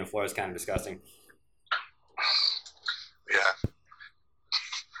UB and the floor is kind of disgusting. Yeah.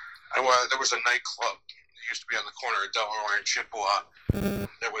 There was a nightclub that used to be on the corner of Delaware and Chippewa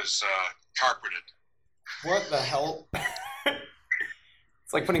that was carpeted. What the hell?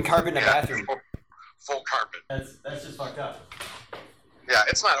 It's like putting carpet in a bathroom. Full carpet. That's just fucked up. Yeah,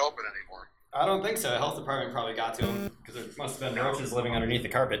 it's not open anymore. I don't think so. The health department probably got to him because there must have been roaches living underneath the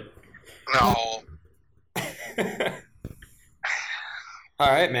carpet. No.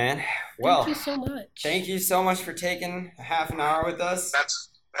 All right, man. Well, thank you so much. Thank you so much for taking a half an hour with us.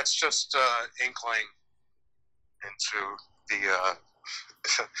 That's just inkling into the.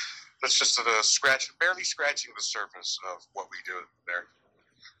 That's just barely scratching the surface of what we do there.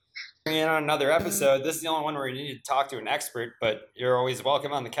 Bringing in on another episode. This is the only one where you need to talk to an expert, but you're always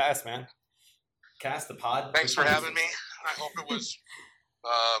welcome on the cast, man. Cast the pod. Thanks for having me. I hope it was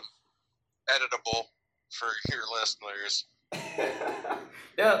editable for your listeners.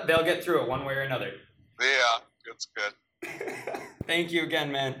 Yeah, they'll get through it one way or another. Yeah, it's good. Thank you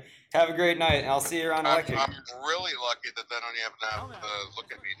again, man. Have a great night. I'll see you around Electric. I'm really lucky that they don't even have to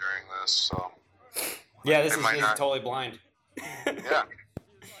look at me during this. So. Yeah, this is totally blind. Yeah.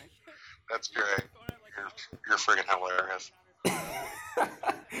 That's great. You're friggin' hilarious.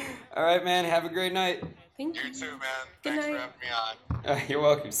 All right, man. Have a great night. Thank you. You too, man. Thanks for having me on. You're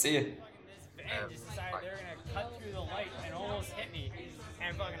welcome. See you. This van just decided they're gonna cut through the light and almost hit me.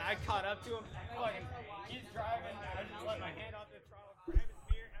 And fucking, I caught up to him. Fucking, he's driving. I just let my hand off the throttle, grab his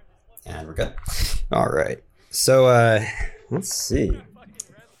beer, and we're good. All right. So, let's see.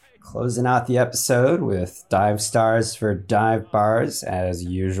 Closing out the episode with dive stars for dive bars as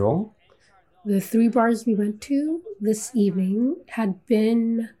usual. The 3 bars we went to this evening had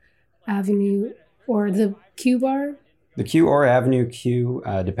been Avenue or the Q bar. The Q or Avenue Q,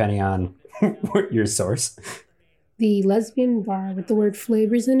 depending on your source. The lesbian bar with the word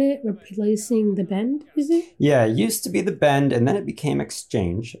flavors in it, replacing the Bend, is it? Yeah, it used to be the Bend, and then it became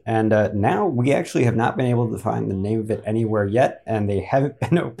Exchange. And now we actually have not been able to find the name of it anywhere yet, and they haven't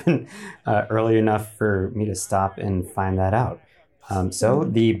been open early enough for me to stop and find that out. So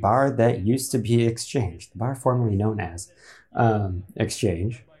the bar that used to be Exchange, the bar formerly known as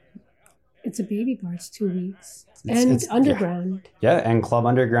Exchange. It's a baby bar. It's 2 weeks. It's Underground. Yeah, and Club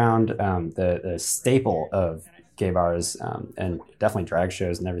Underground, the staple of gay bars and definitely drag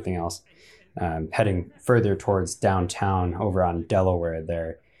shows and everything else. Heading further towards downtown over on Delaware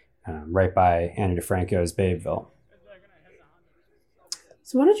there, right by Annie DeFranco's Babeville.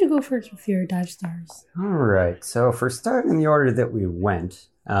 So why don't you go first with your dive stars? All right. So for starting in the order that we went,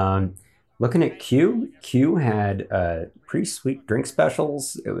 looking at Q had pretty sweet drink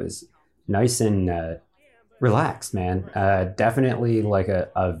specials. It was nice and relaxed, man. Definitely like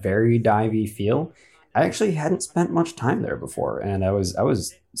a very divey feel. I actually hadn't spent much time there before, and I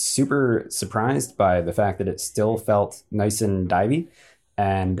was super surprised by the fact that it still felt nice and divey,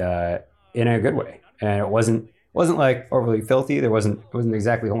 and in a good way. And it wasn't like overly filthy. There wasn't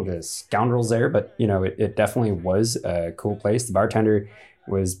exactly a whole bunch of scoundrels there, but it definitely was a cool place. The bartender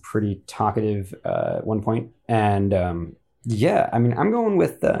was pretty talkative at one point, and yeah, I mean, I'm going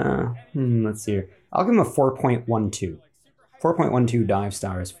with let's see here. I'll give him a 4.12. 4.12 dive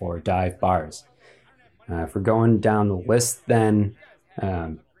stars for dive bars. If we're going down the list, then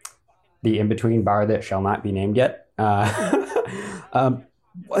the in-between bar that shall not be named yet.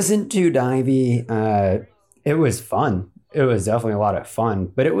 wasn't too divey. It was fun. It was definitely a lot of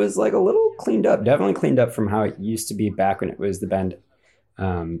fun, but it was like a little cleaned up, definitely cleaned up from how it used to be back when it was the Bend.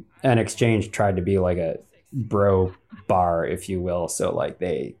 And Exchange tried to be like a bro bar, if you will. So like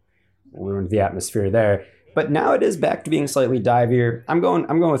they ruined the atmosphere there. But now it is back to being slightly divier. I'm going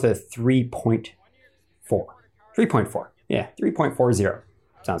with a 3.4. 3.4. Yeah, 3.40.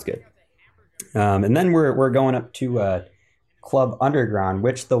 Sounds good. And then we're going up to Club Underground,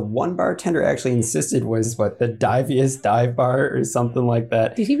 which the one bartender actually insisted was the diviest dive bar or something like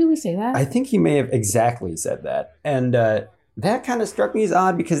that. Did he really say that? I think he may have exactly said that. And that kind of struck me as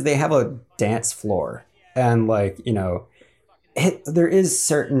odd because they have a dance floor. And there is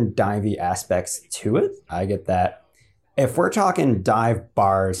certain divey aspects to it. I get that. If we're talking dive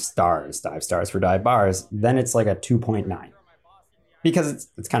stars for dive bars, then it's like a 2.9. Because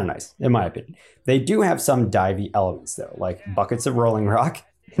it's kind of nice, in my opinion. They do have some divey elements, though, like buckets of Rolling Rock.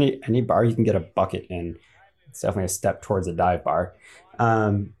 Any bar you can get a bucket in, it's definitely a step towards a dive bar.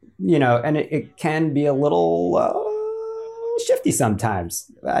 And it can be a little shifty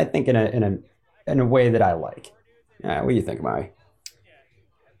sometimes. I think in a way that I like. What do you think, Mari?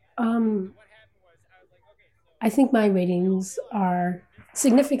 I think my ratings are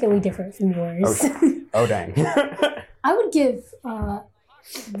significantly different from yours. Oh dang. I would give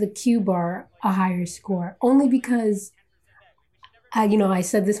the Q bar a higher score only because, I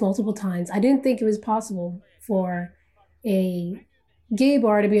said this multiple times. I didn't think it was possible for a gay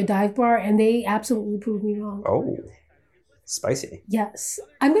bar to be a dive bar, and they absolutely proved me wrong. Oh, spicy. Yes.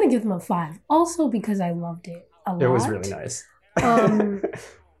 I'm going to give them a 5. Also because I loved it a lot. It was really nice.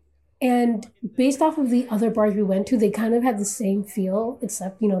 And based off of the other bars we went to, they kind of had the same feel,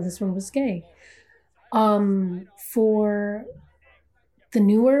 except, this one was gay. For the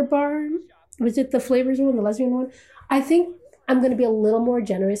newer bar, was it the Flavors one, the lesbian one? I think I'm going to be a little more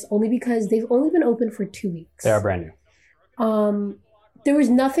generous only because they've only been open for 2 weeks. They are brand new. There was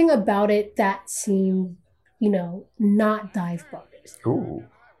nothing about it that seemed, not dive bars. Ooh.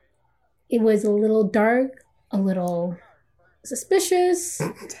 It was a little dark, a little suspicious.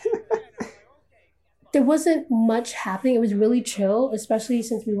 There wasn't much happening. It was really chill, especially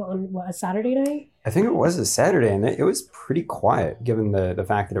since we were on a Saturday night. I think it was a Saturday, and it was pretty quiet given the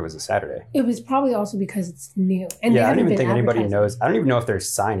fact that it was a Saturday. It was probably also because it's new. And I don't even think anybody knows. I don't even know if their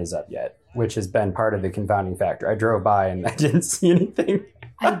sign is up yet, which has been part of the confounding factor. I drove by and I didn't see anything.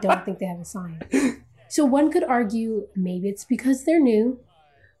 I don't think they have a sign. So one could argue maybe it's because they're new,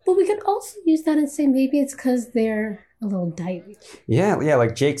 but we could also use that and say maybe it's because they're a little divey. Yeah,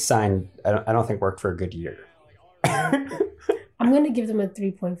 like Jake's sign, I don't think worked for a good year. I'm going to give them a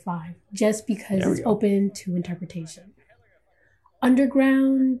 3.5 just because it's open to interpretation.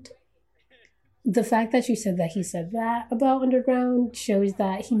 Underground, the fact that you said that he said that about Underground shows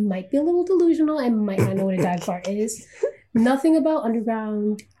that he might be a little delusional and might not know what a dive bar is. Nothing about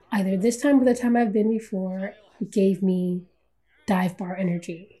Underground, either this time or the time I've been before, gave me dive bar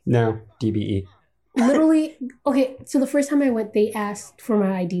energy. No, DBE. Literally, okay, so the first time I went, they asked for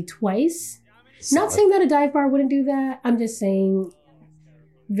my ID twice. Solid. Not saying that a dive bar wouldn't do that. I'm just saying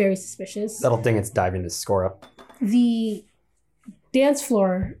very suspicious. That'll ding its diving to score up. The dance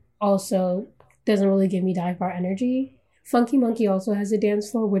floor also doesn't really give me dive bar energy. Funky Monkey also has a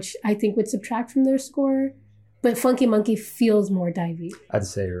dance floor, which I think would subtract from their score. But Funky Monkey feels more divey. I'd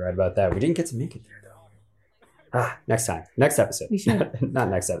say you're right about that. We didn't get to make it there, though. Next time. Next episode. We should. Not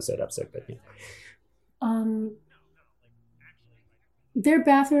next episode, but yeah. Their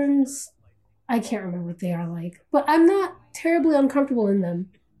bathrooms, I can't remember what they are like, but I'm not terribly uncomfortable in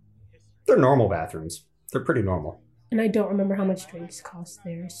them. They're normal bathrooms. They're pretty normal. And I don't remember how much drinks cost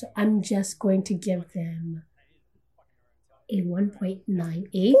there, so I'm just going to give them a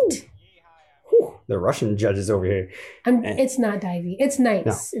 1.98. The Russian judges over here. It's not divey. It's nice.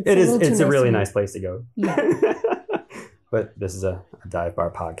 No, it's a really nice place to go. Yeah. But this is a dive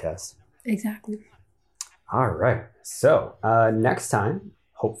bar podcast. Exactly. All right. So next time,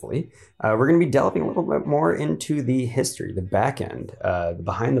 hopefully, we're going to be delving a little bit more into the history, the back end, the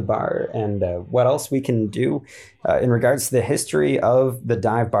behind the bar, and what else we can do in regards to the history of the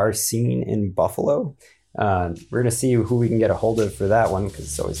dive bar scene in Buffalo. We're going to see who we can get a hold of for that one, because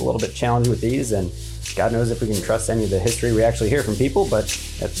it's always a little bit challenging with these, and God knows if we can trust any of the history we actually hear from people, but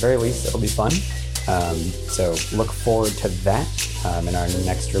at the very least, it'll be fun. So look forward to that in our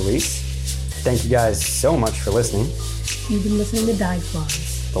next release. Thank you guys so much for listening. You've been listening to Dive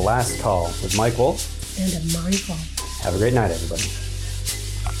Bars. The Last Call with Mike Wolf and Amari Paul. Have a great night, everybody.